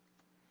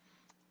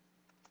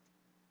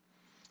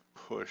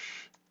 push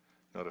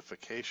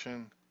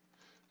notification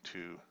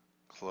to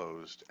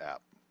closed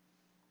app.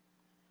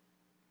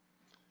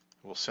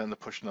 We'll send the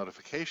push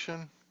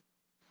notification,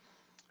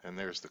 and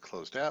there's the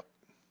closed app.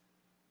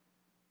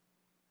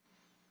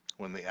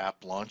 When the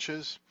app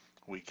launches,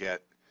 we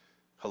get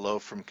hello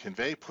from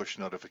convey, push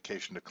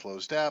notification to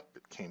closed app.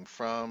 It came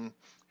from,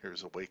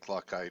 here's a wake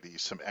lock ID,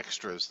 some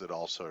extras that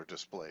also are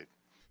displayed.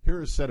 Here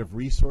are a set of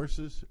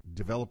resources,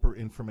 developer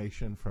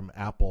information from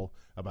Apple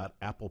about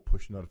Apple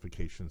push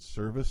notification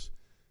service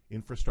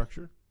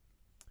infrastructure.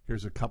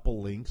 Here's a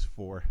couple links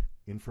for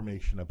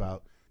information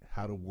about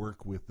how to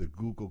work with the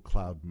Google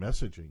Cloud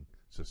messaging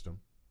system.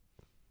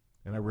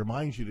 And I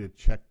remind you to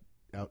check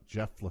out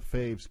Jeff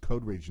Lefebvre's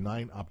CodeRage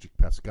 9 Object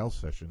Pascal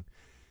session.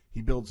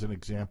 He builds an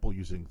example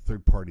using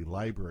third-party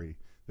library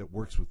that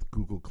works with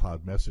Google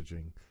Cloud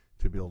messaging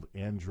to build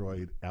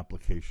Android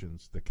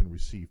applications that can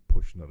receive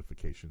push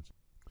notifications.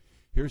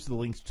 Here's the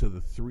links to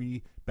the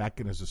 3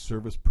 backend as a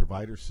service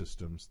provider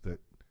systems that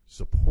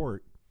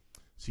support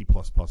C++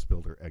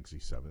 Builder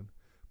exe7,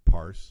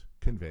 Parse,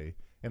 Convey,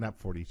 and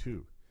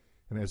App42.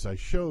 And as I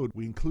showed,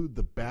 we include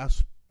the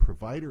BAS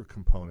provider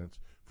components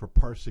for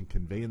Parse and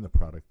Convey in the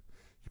product.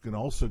 You can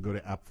also go to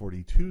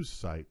App42's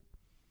site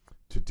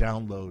to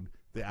download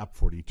the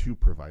App42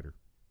 provider.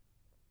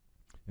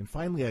 And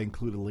finally, I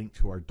include a link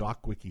to our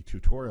DocWiki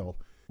tutorial,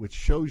 which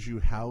shows you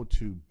how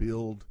to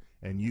build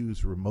and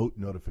use remote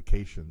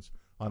notifications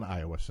on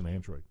iOS and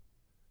Android.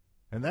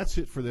 And that's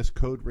it for this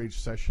CodeRage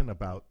session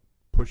about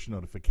push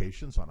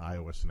notifications on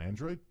iOS and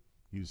Android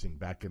using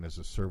backend as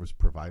a service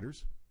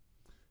providers.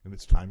 And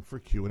it's time for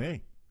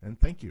Q&A. And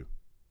thank you.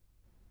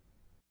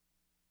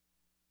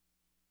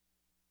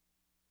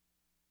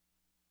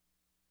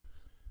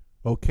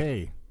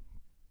 Okay.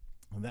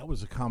 And that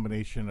was a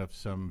combination of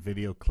some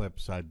video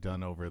clips I'd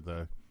done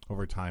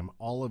over time.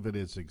 All of it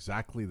is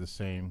exactly the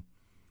same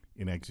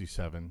in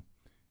XE7,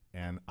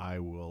 and I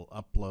will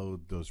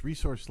upload those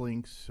resource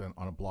links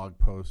on a blog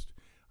post.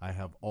 I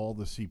have all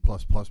the C++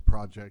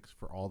 projects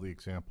for all the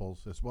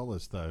examples, as well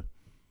as the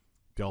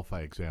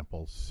Delphi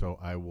examples. So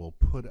I will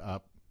put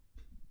up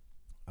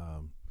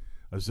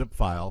a zip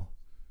file,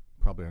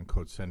 probably on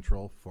Code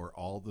Central, for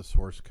all the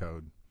source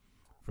code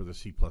for the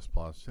C++,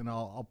 and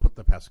I'll put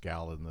the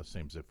Pascal in the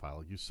same zip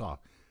file. You saw,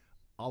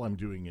 all I'm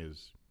doing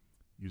is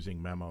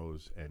using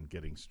memos and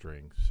getting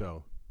strings.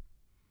 So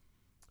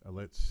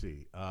let's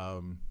see.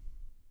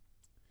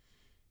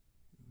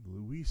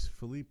 Luis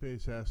Felipe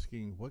is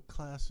asking, what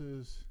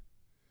classes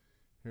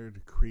here to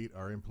create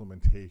our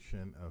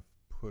implementation of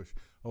push?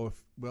 Oh,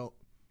 well,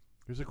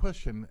 there's a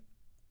question.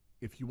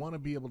 If you want to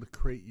be able to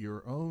create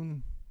your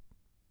own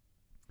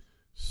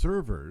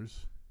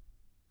servers,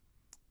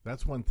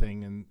 that's one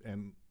thing,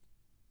 and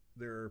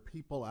there are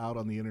people out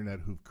on the internet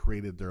who've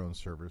created their own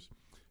servers.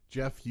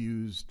 Jeff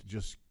used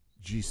just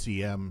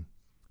GCM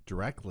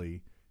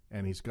directly,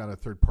 and he's got a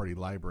third-party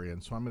library,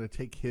 and so I'm going to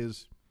take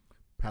his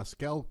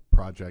Pascal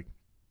project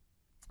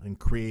and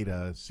create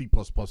a C++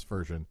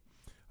 version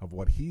of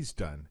what he's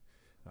done.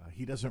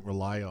 He doesn't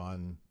rely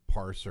on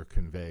parse or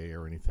convey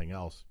or anything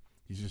else.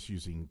 He's just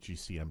using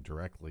GCM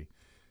directly.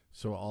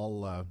 So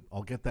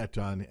I'll get that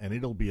done, and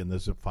it'll be in the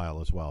zip file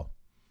as well.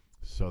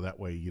 So that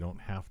way you don't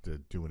have to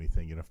do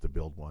anything. You don't have to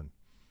build one.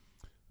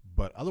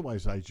 But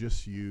otherwise, I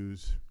just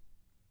use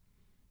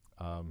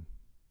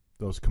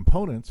those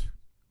components,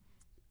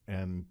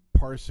 and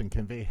parse and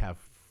convey have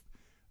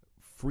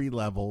free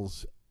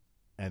levels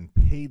and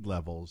paid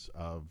levels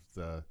of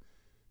the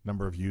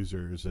number of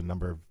users and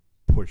number of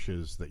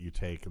pushes that you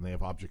take, and they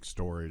have object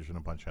storage and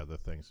a bunch of other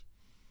things.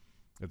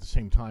 At the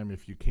same time,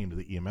 if you came to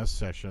the EMS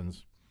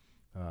sessions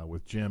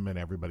with Jim and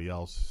everybody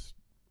else,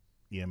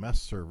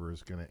 EMS server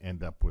is going to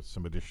end up with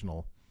some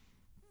additional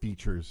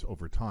features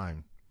over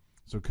time.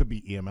 So it could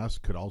be EMS,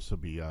 could also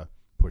be a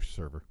push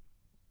server.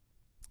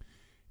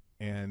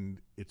 And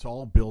it's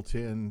all built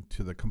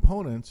into the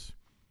components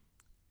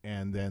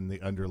and then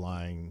the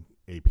underlying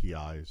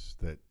APIs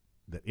that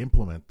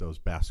implement those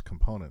BAS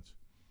components.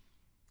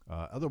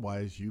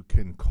 Otherwise, you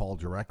can call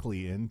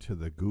directly into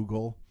the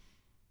Google,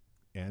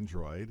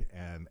 Android,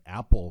 and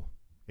Apple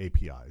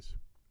APIs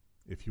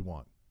if you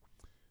want.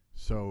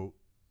 So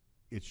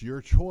it's your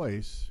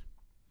choice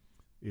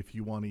if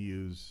you want to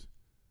use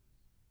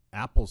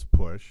Apple's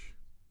push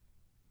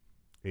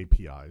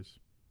APIs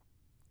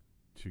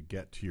to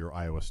get to your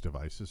iOS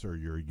devices or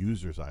your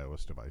users'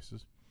 iOS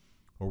devices,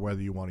 or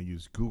whether you want to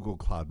use Google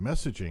Cloud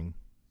Messaging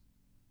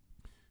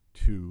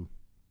to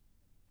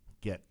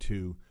get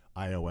to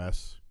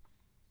iOS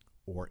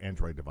or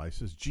Android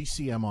devices.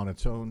 GCM on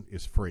its own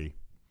is free.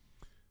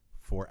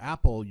 For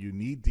Apple, you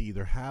need to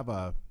either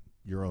have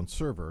your own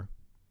server,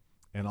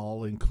 and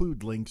I'll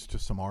include links to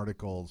some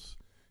articles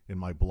in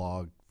my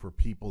blog for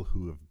people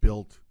who have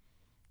built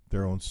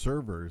their own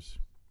servers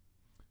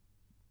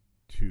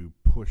to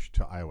push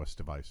to iOS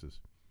devices.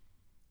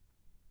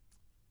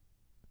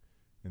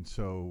 And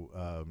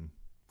so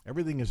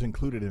everything is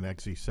included in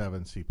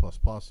XE7 C++.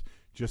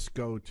 Just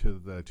go to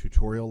the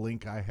tutorial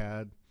link I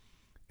had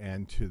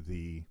and to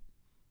the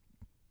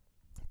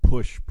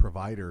push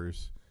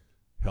providers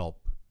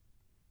help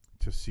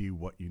to see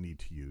what you need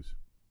to use.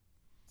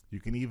 You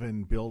can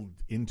even build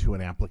into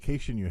an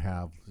application you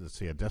have, let's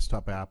say a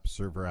desktop app,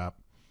 server app.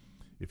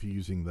 If you're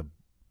using the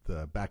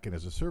backend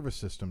as a service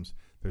systems,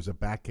 there's a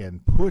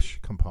backend push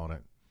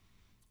component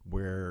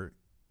where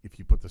if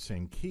you put the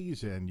same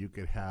keys in, you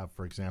could have,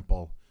 for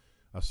example,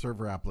 a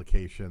server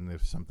application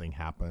if something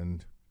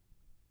happened,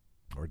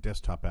 or a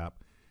desktop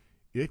app.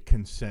 It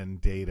can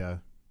send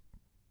data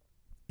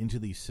into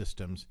these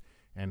systems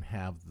and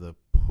have the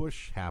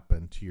push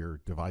happen to your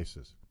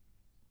devices.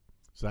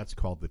 So that's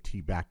called the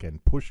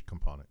T-backend push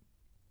component.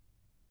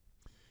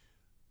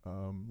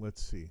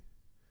 Let's see.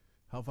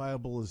 How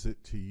viable is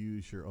it to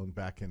use your own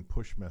backend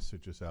push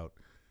messages out?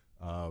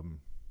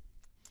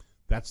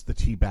 That's the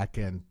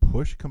T-backend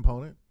push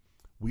component.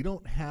 We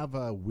don't have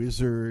a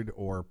wizard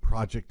or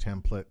project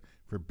template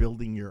for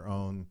building your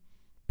own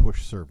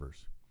push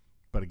servers.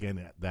 But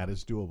again, that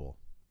is doable.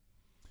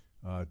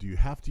 Do you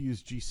have to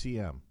use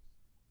GCM?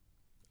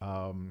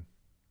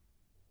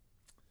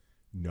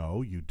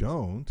 No, you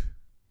don't.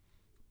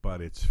 But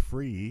it's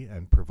free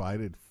and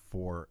provided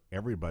for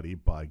everybody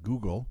by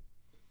Google.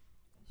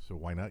 So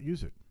why not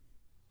use it?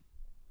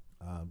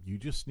 You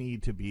just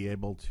need to be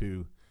able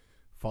to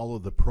follow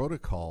the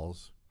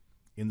protocols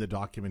in the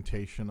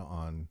documentation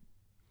on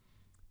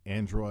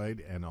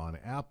Android and on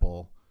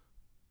Apple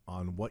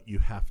on what you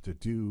have to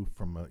do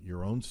from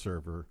your own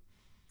server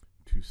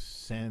to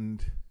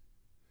send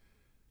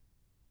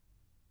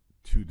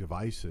to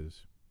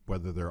devices,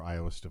 whether they're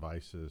iOS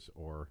devices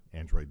or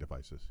Android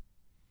devices.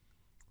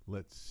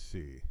 Let's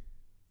see.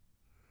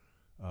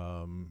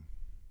 Um,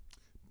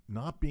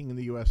 Not being in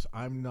the U.S.,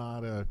 I'm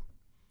not a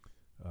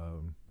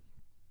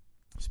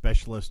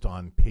specialist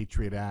on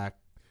Patriot Act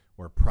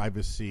or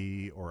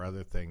privacy or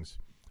other things.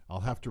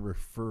 I'll have to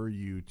refer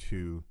you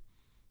to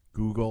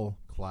Google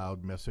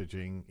Cloud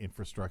Messaging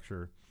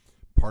Infrastructure.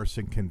 Parse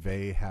and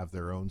Convey have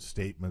their own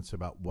statements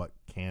about what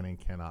can and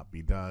cannot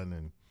be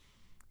done,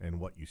 and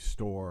what you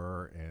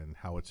store and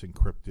how it's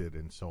encrypted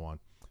and so on.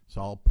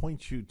 So I'll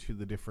point you to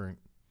the different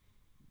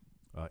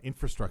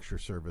infrastructure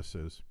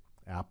services,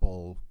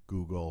 Apple,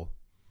 Google,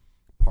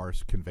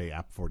 Parse, Convey,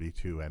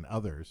 App42, and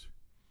others,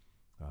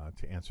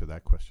 to answer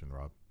that question,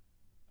 Rob.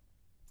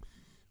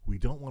 We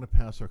don't want to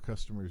pass our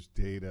customers'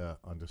 data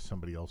onto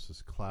somebody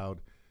else's cloud.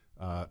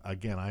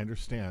 Again, I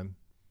understand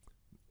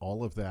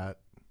all of that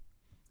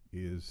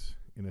is,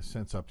 in a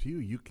sense, up to you.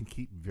 You can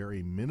keep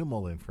very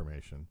minimal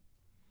information.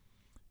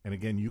 And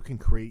again, you can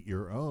create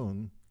your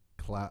own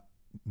cloud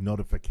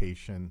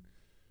notification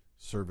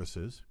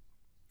services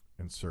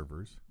and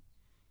servers.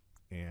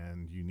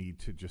 And you need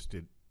to just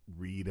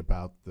read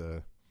about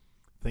the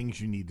things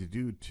you need to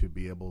do to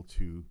be able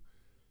to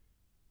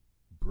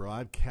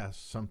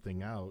broadcast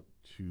something out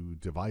to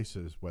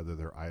devices, whether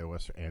they're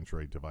iOS or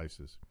Android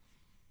devices,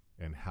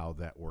 and how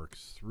that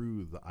works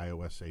through the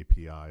iOS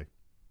API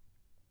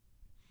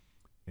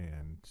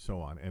and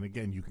so on. And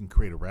again, you can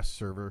create a REST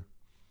server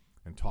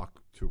and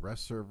talk to a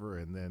REST server,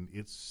 and then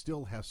it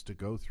still has to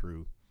go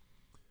through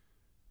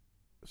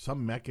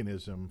some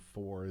mechanism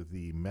for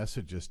the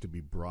messages to be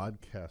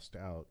broadcast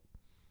out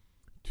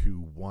to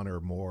one or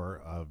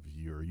more of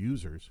your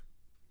users.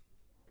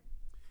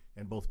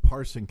 And both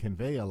Parse and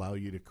Convey allow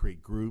you to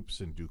create groups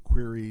and do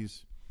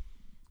queries.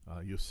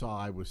 You saw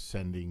I was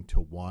sending to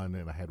one,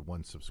 and I had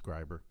one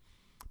subscriber.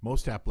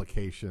 Most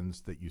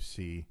applications that you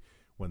see,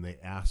 when they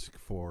ask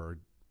for,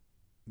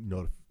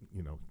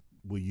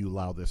 will you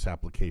allow this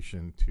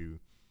application to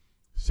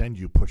send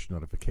you push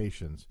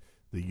notifications,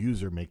 the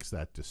user makes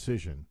that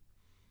decision.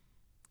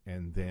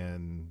 And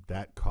then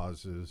that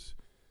causes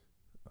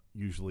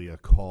usually a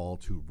call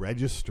to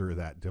register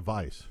that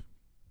device.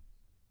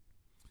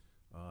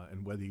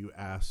 And whether you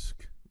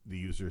ask the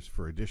users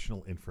for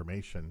additional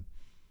information,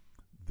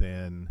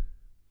 then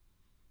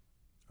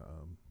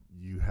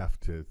you have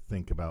to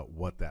think about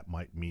what that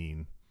might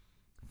mean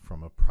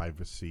from a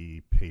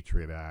privacy,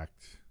 Patriot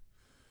Act,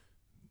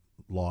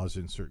 laws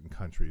in certain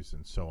countries,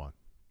 and so on.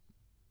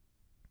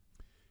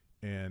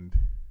 And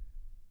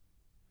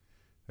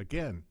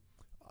again,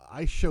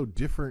 I show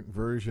different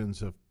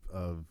versions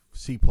of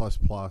C++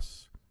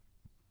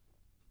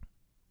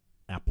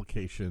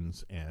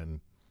 applications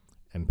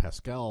and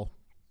Pascal,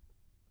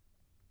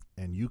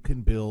 and you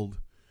can build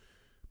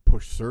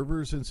push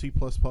servers in C++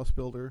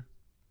 Builder.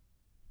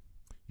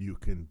 You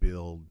can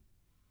build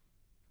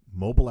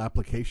mobile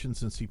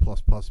applications in C++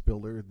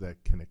 Builder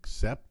that can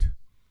accept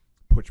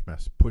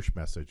push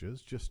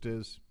messages, just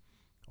as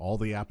all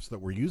the apps that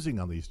we're using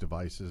on these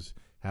devices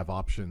have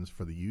options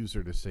for the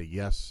user to say,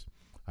 yes,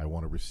 I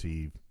want to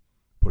receive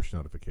push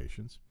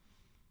notifications.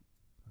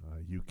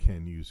 You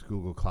can use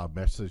Google Cloud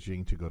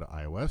Messaging to go to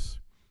iOS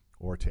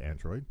or to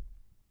Android.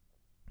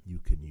 You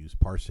can use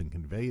Parse and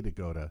Convey to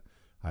go to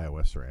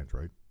iOS or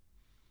Android.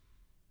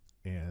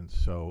 And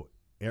so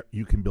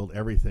you can build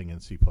everything in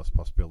C++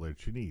 Builder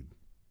that you need.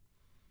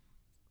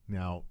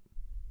 Now,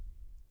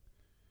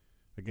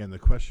 again, the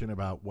question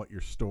about what you're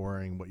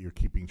storing, what you're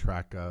keeping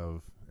track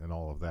of, and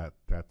all of that,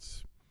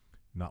 that's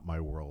not my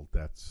world.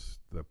 That's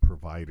the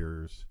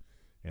providers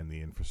and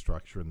the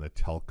infrastructure and the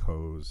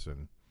telcos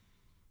and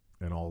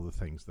all the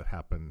things that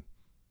happen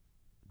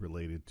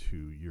related to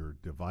your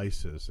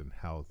devices and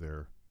how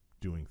they're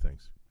doing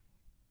things.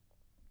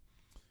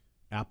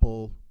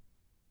 Apple,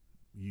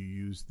 you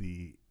use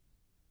the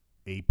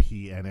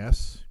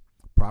APNS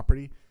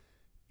property.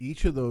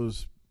 Each of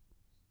those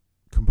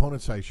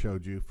components I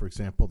showed you, for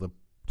example, the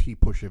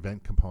tpush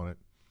event component,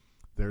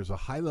 there's a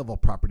high-level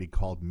property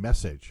called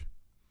message.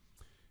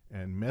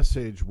 And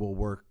message will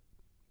work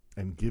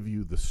and give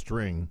you the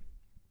string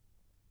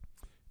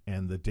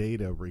and the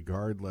data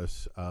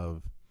regardless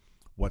of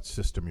what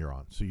system you're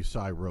on. So you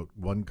saw I wrote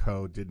one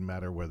code, didn't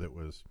matter whether it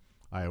was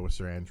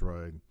iOS or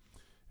Android,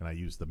 and I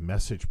used the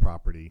message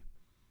property.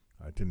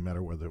 It didn't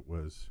matter whether it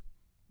was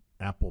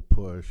Apple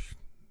push,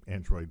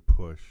 Android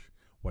push,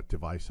 what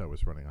device I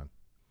was running on.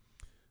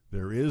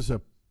 There is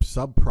a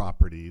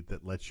sub-property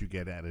that lets you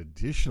get at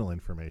additional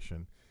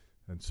information,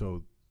 and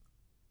so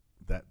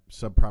that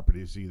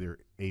sub-property is either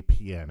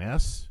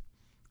APNS,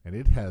 and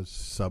it has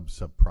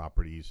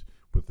sub-properties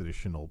with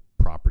additional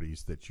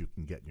properties that you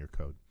can get in your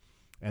code.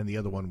 And the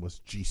other one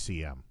was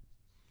GCM.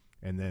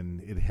 And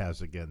then it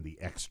has, again, the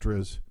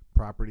extras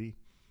property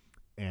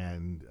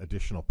and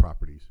additional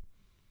properties.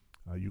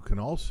 You can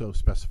also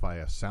specify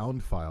a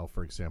sound file,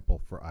 for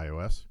example, for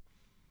iOS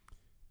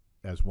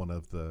as one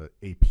of the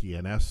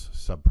APNS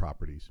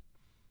sub-properties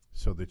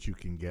so that you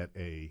can get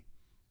a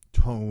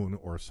tone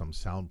or some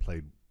sound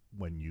played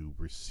when you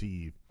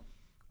receive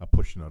a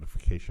push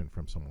notification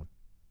from someone.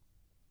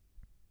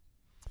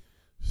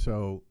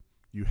 So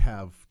you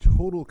have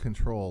total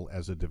control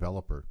as a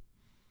developer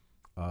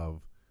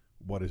of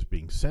what is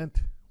being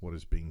sent, what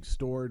is being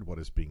stored, what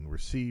is being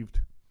received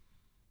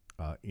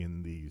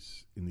in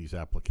these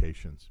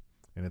applications.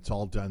 And it's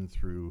all done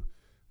through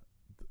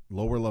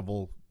lower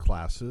level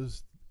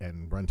classes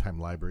and runtime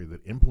library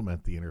that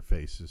implement the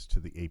interfaces to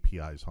the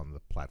APIs on the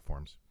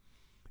platforms,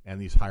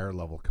 and these higher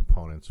level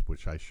components,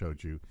 which I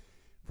showed you,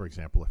 for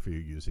example, if you're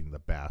using the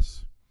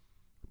BAS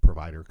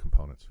provider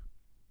components.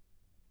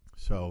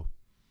 So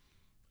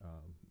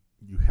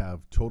you have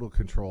total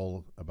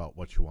control about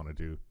what you want to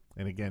do.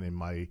 And again,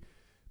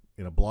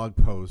 in a blog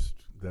post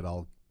that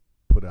I'll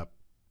put up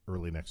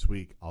early next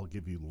week, I'll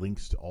give you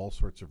links to all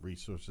sorts of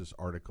resources,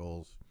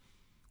 articles,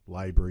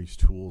 libraries,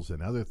 tools,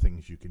 and other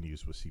things you can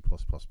use with C++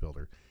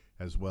 Builder,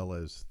 as well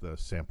as the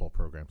sample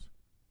programs.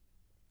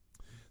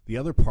 The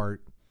other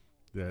part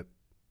that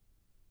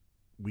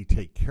we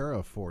take care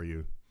of for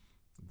you,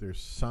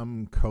 there's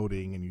some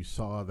coding, and you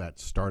saw that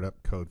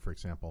startup code, for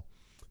example.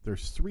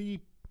 There's 3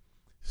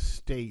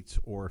 states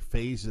or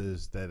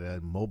phases that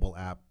a mobile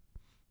app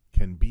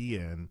can be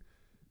in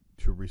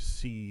to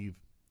receive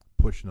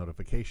push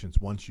notifications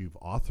once you've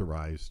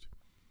authorized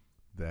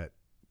that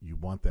you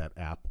want that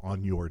app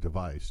on your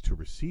device to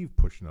receive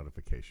push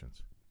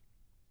notifications.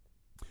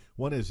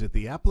 One is if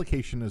the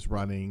application is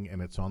running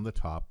and it's on the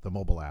top, the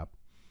mobile app,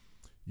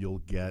 you'll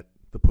get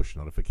the push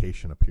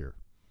notification appear.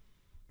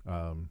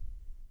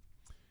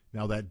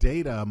 Now that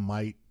data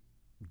might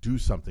do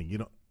something. You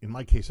know, in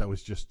my case, I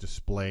was just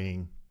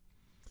displaying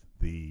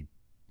the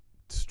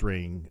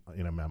string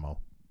in a memo,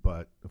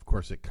 but of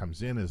course it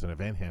comes in as an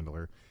event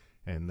handler,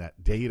 and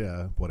that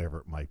data, whatever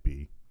it might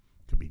be,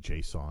 could be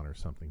JSON or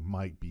something,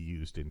 might be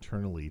used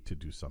internally to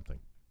do something.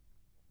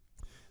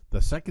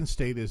 The second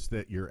state is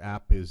that your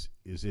app is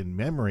in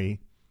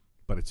memory,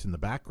 but it's in the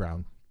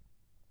background.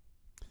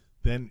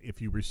 Then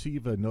if you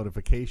receive a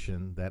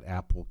notification, that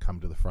app will come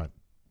to the front.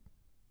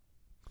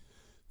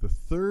 The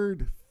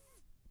third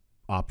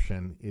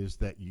option is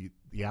that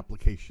the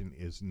application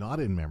is not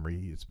in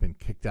memory. It's been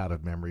kicked out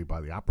of memory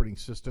by the operating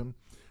system,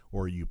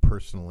 or you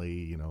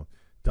personally,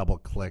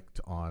 double-clicked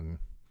on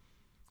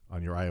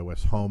your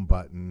iOS home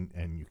button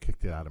and you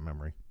kicked it out of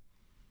memory.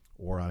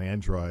 Or on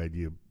Android,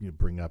 you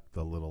bring up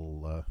the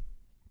little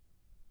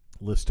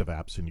list of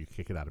apps and you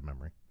kick it out of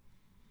memory.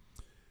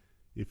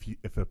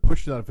 If a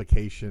push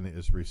notification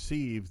is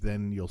received,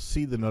 then you'll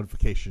see the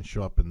notification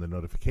show up in the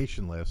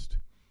notification list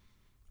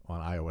on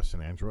iOS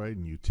and Android,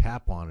 and you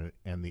tap on it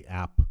and the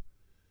app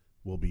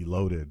will be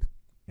loaded,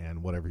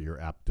 and whatever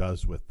your app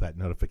does with that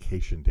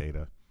notification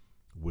data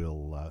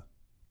will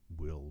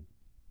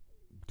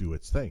do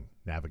its thing.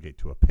 Navigate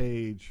to a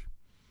page,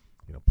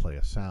 play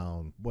a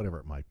sound, whatever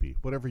it might be,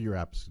 whatever your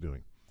app's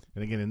doing.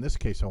 And again, in this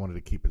case, I wanted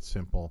to keep it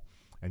simple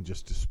and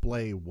just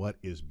display what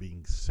is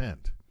being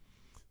sent.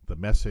 The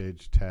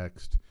message,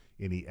 text,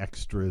 any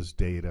extras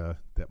data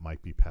that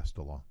might be passed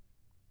along.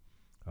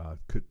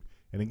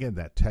 And again,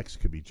 that text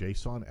could be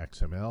JSON,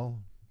 XML,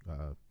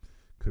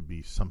 could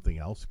be something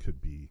else,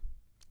 could be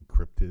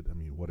encrypted,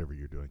 whatever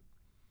you're doing.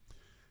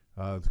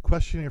 The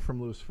question here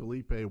from Luis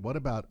Felipe, what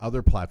about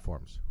other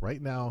platforms?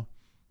 Right now,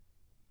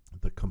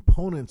 the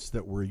components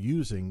that we're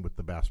using with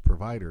the BAS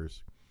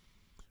providers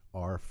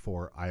are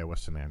for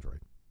iOS and Android,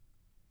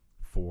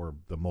 for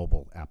the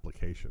mobile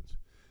applications.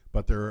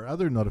 But there are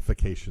other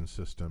notification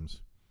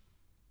systems.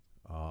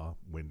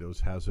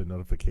 Windows has a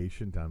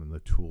notification down in the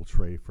tool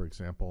tray, for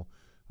example.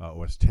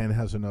 OS X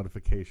has a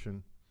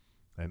notification,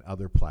 and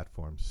other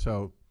platforms.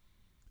 So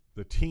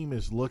the team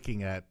is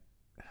looking at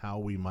how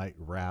we might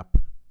wrap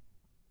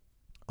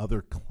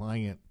other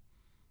client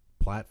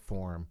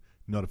platform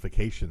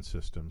notification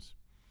systems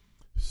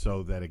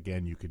so that,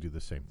 again, you could do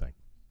the same thing.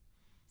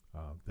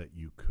 That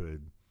you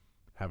could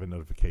have a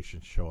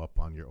notification show up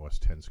on your OS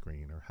X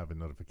screen, or have a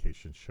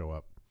notification show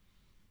up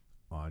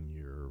on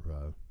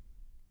your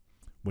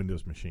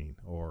Windows machine,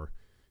 or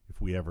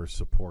if we ever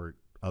support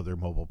other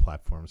mobile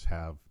platforms,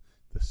 have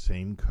the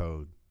same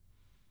code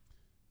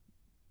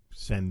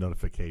send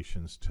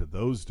notifications to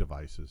those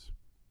devices,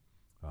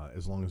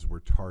 as long as we're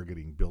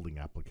targeting building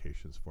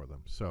applications for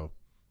them. So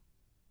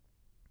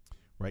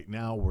right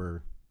now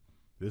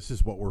this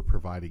is what we're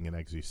providing in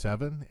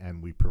XE7,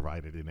 and we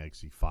provide it in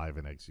XE5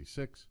 and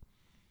XE6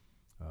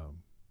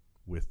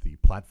 with the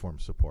platform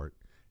support,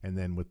 and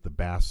then with the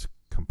BAS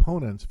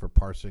components for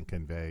parse and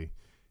convey,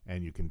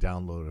 and you can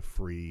download a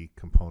free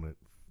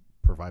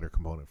provider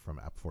component from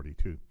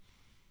App42.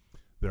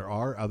 There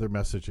are other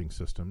messaging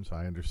systems.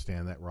 I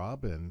understand that,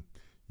 Rob, and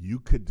you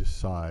could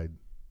decide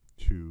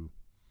to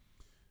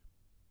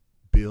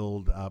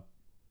build up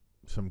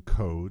some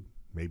code,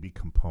 maybe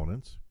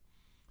components,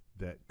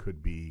 that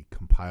could be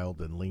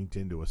compiled and linked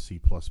into a C++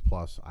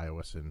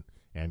 iOS and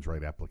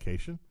Android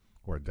application,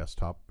 or a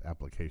desktop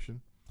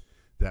application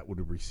that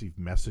would receive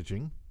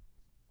messaging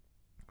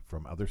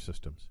from other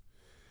systems.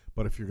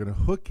 But if you're going to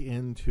hook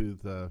into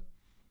the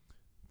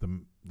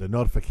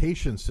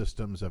notification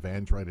systems of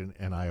Android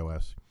and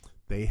iOS,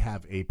 they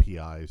have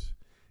APIs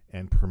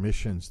and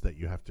permissions that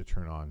you have to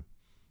turn on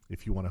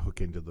if you want to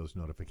hook into those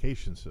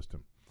notification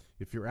systems.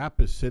 If your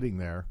app is sitting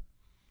there,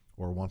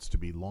 or wants to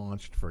be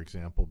launched, for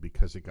example,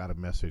 because it got a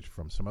message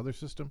from some other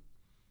system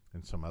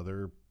and some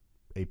other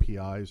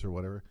APIs or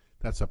whatever,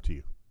 that's up to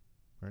you,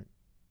 right?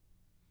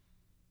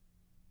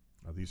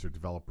 Now, these are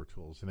developer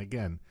tools. And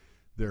again,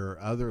 there are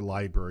other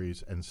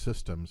libraries and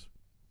systems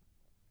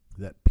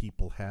that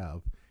people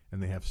have,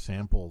 and they have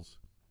samples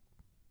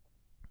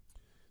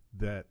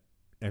that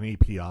and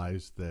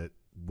APIs that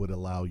would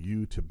allow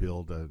you to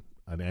build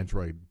an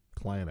Android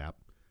client app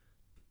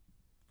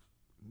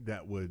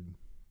that would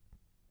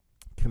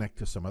connect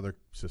to some other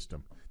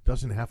system.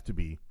 Doesn't have to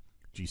be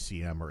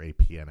GCM or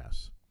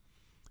APNS.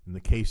 In the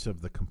case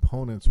of the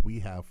components we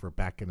have for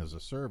backend as a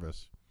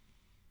service,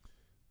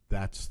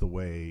 that's the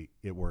way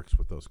it works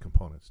with those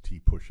components: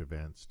 T-push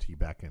events,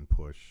 T-backend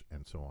push,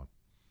 and so on.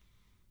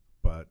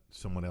 But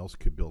someone else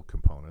could build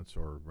components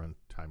or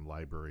runtime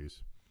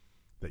libraries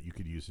that you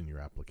could use in your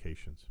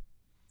applications.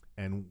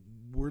 And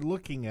we're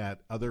looking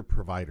at other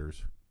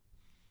providers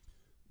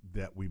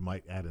that we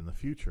might add in the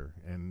future.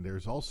 And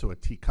there's also a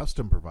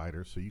T-custom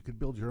provider, so you could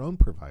build your own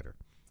provider.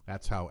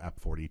 That's how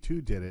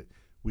App42 did it.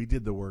 We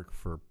did the work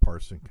for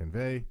Parse and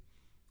Convey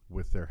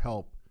with their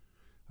help.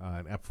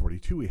 And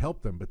App42, we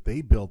helped them, but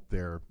they built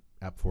their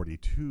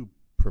App42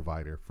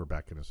 provider for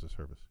backend as a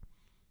service.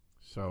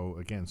 So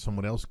again,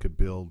 someone else could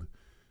build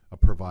a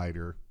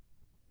provider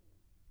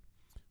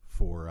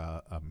for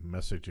a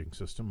messaging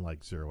system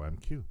like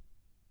ZeroMQ.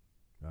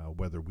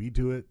 Whether we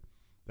do it,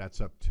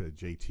 that's up to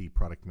JT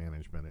Product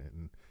Management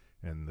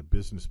and the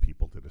business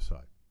people to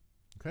decide.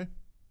 Okay?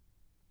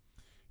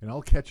 And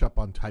I'll catch up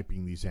on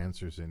typing these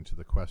answers into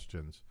the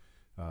questions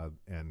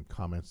and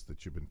comments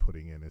that you've been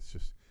putting in. It's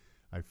just,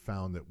 I've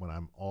found that when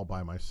I'm all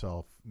by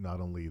myself, not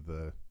only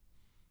the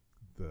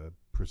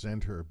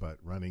presenter, but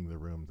running the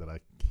room, that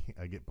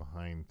I get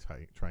behind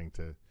trying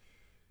to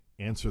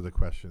answer the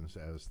questions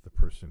as the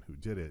person who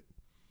did it,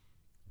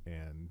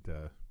 and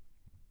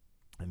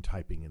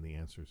typing in the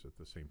answers at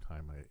the same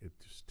time. It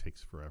just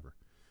takes forever.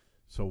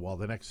 So while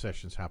the next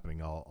session's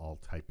happening, I'll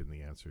type in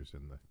the answers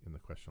in the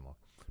question log.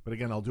 But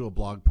again, I'll do a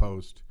blog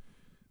post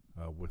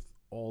with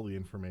all the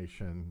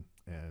information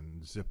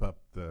and zip up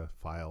the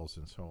files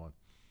and so on.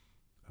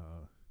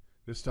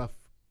 This stuff,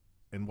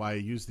 and why I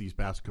use these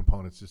BAS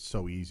components, is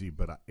so easy,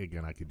 but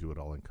again, I could do it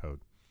all in code.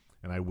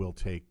 And I will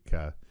take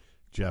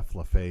Jeff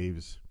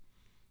LaFave's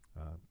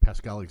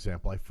Pascal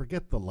example. I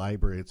forget the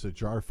library. It's a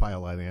jar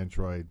file on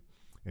Android,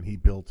 and he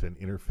built an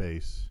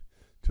interface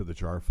to the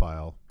jar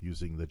file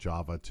using the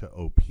Java to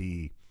OP,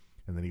 and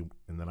then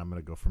I'm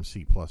going to go from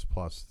C++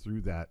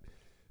 through that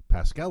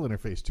Pascal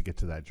interface to get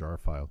to that jar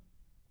file.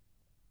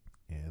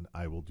 And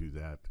I will do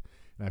that.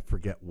 And I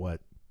forget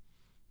what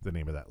the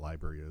name of that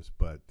library is,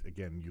 but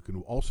again, you can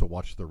also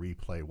watch the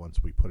replay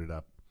once we put it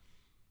up,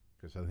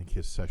 because I think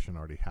his session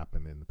already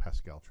happened in the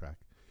Pascal track,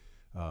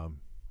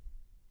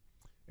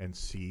 and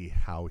see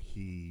how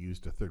he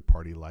used a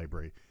third-party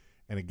library.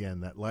 And again,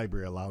 that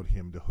library allowed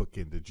him to hook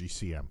into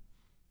GCM,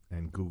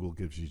 and Google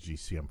gives you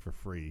GCM for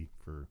free.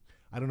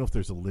 I don't know if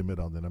there's a limit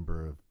on the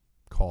number of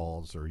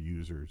calls or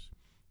users.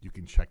 You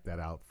can check that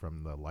out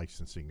from the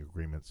licensing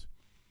agreements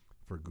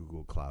for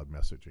Google Cloud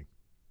Messaging,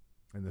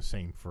 and the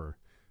same for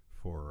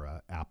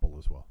Apple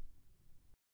as well.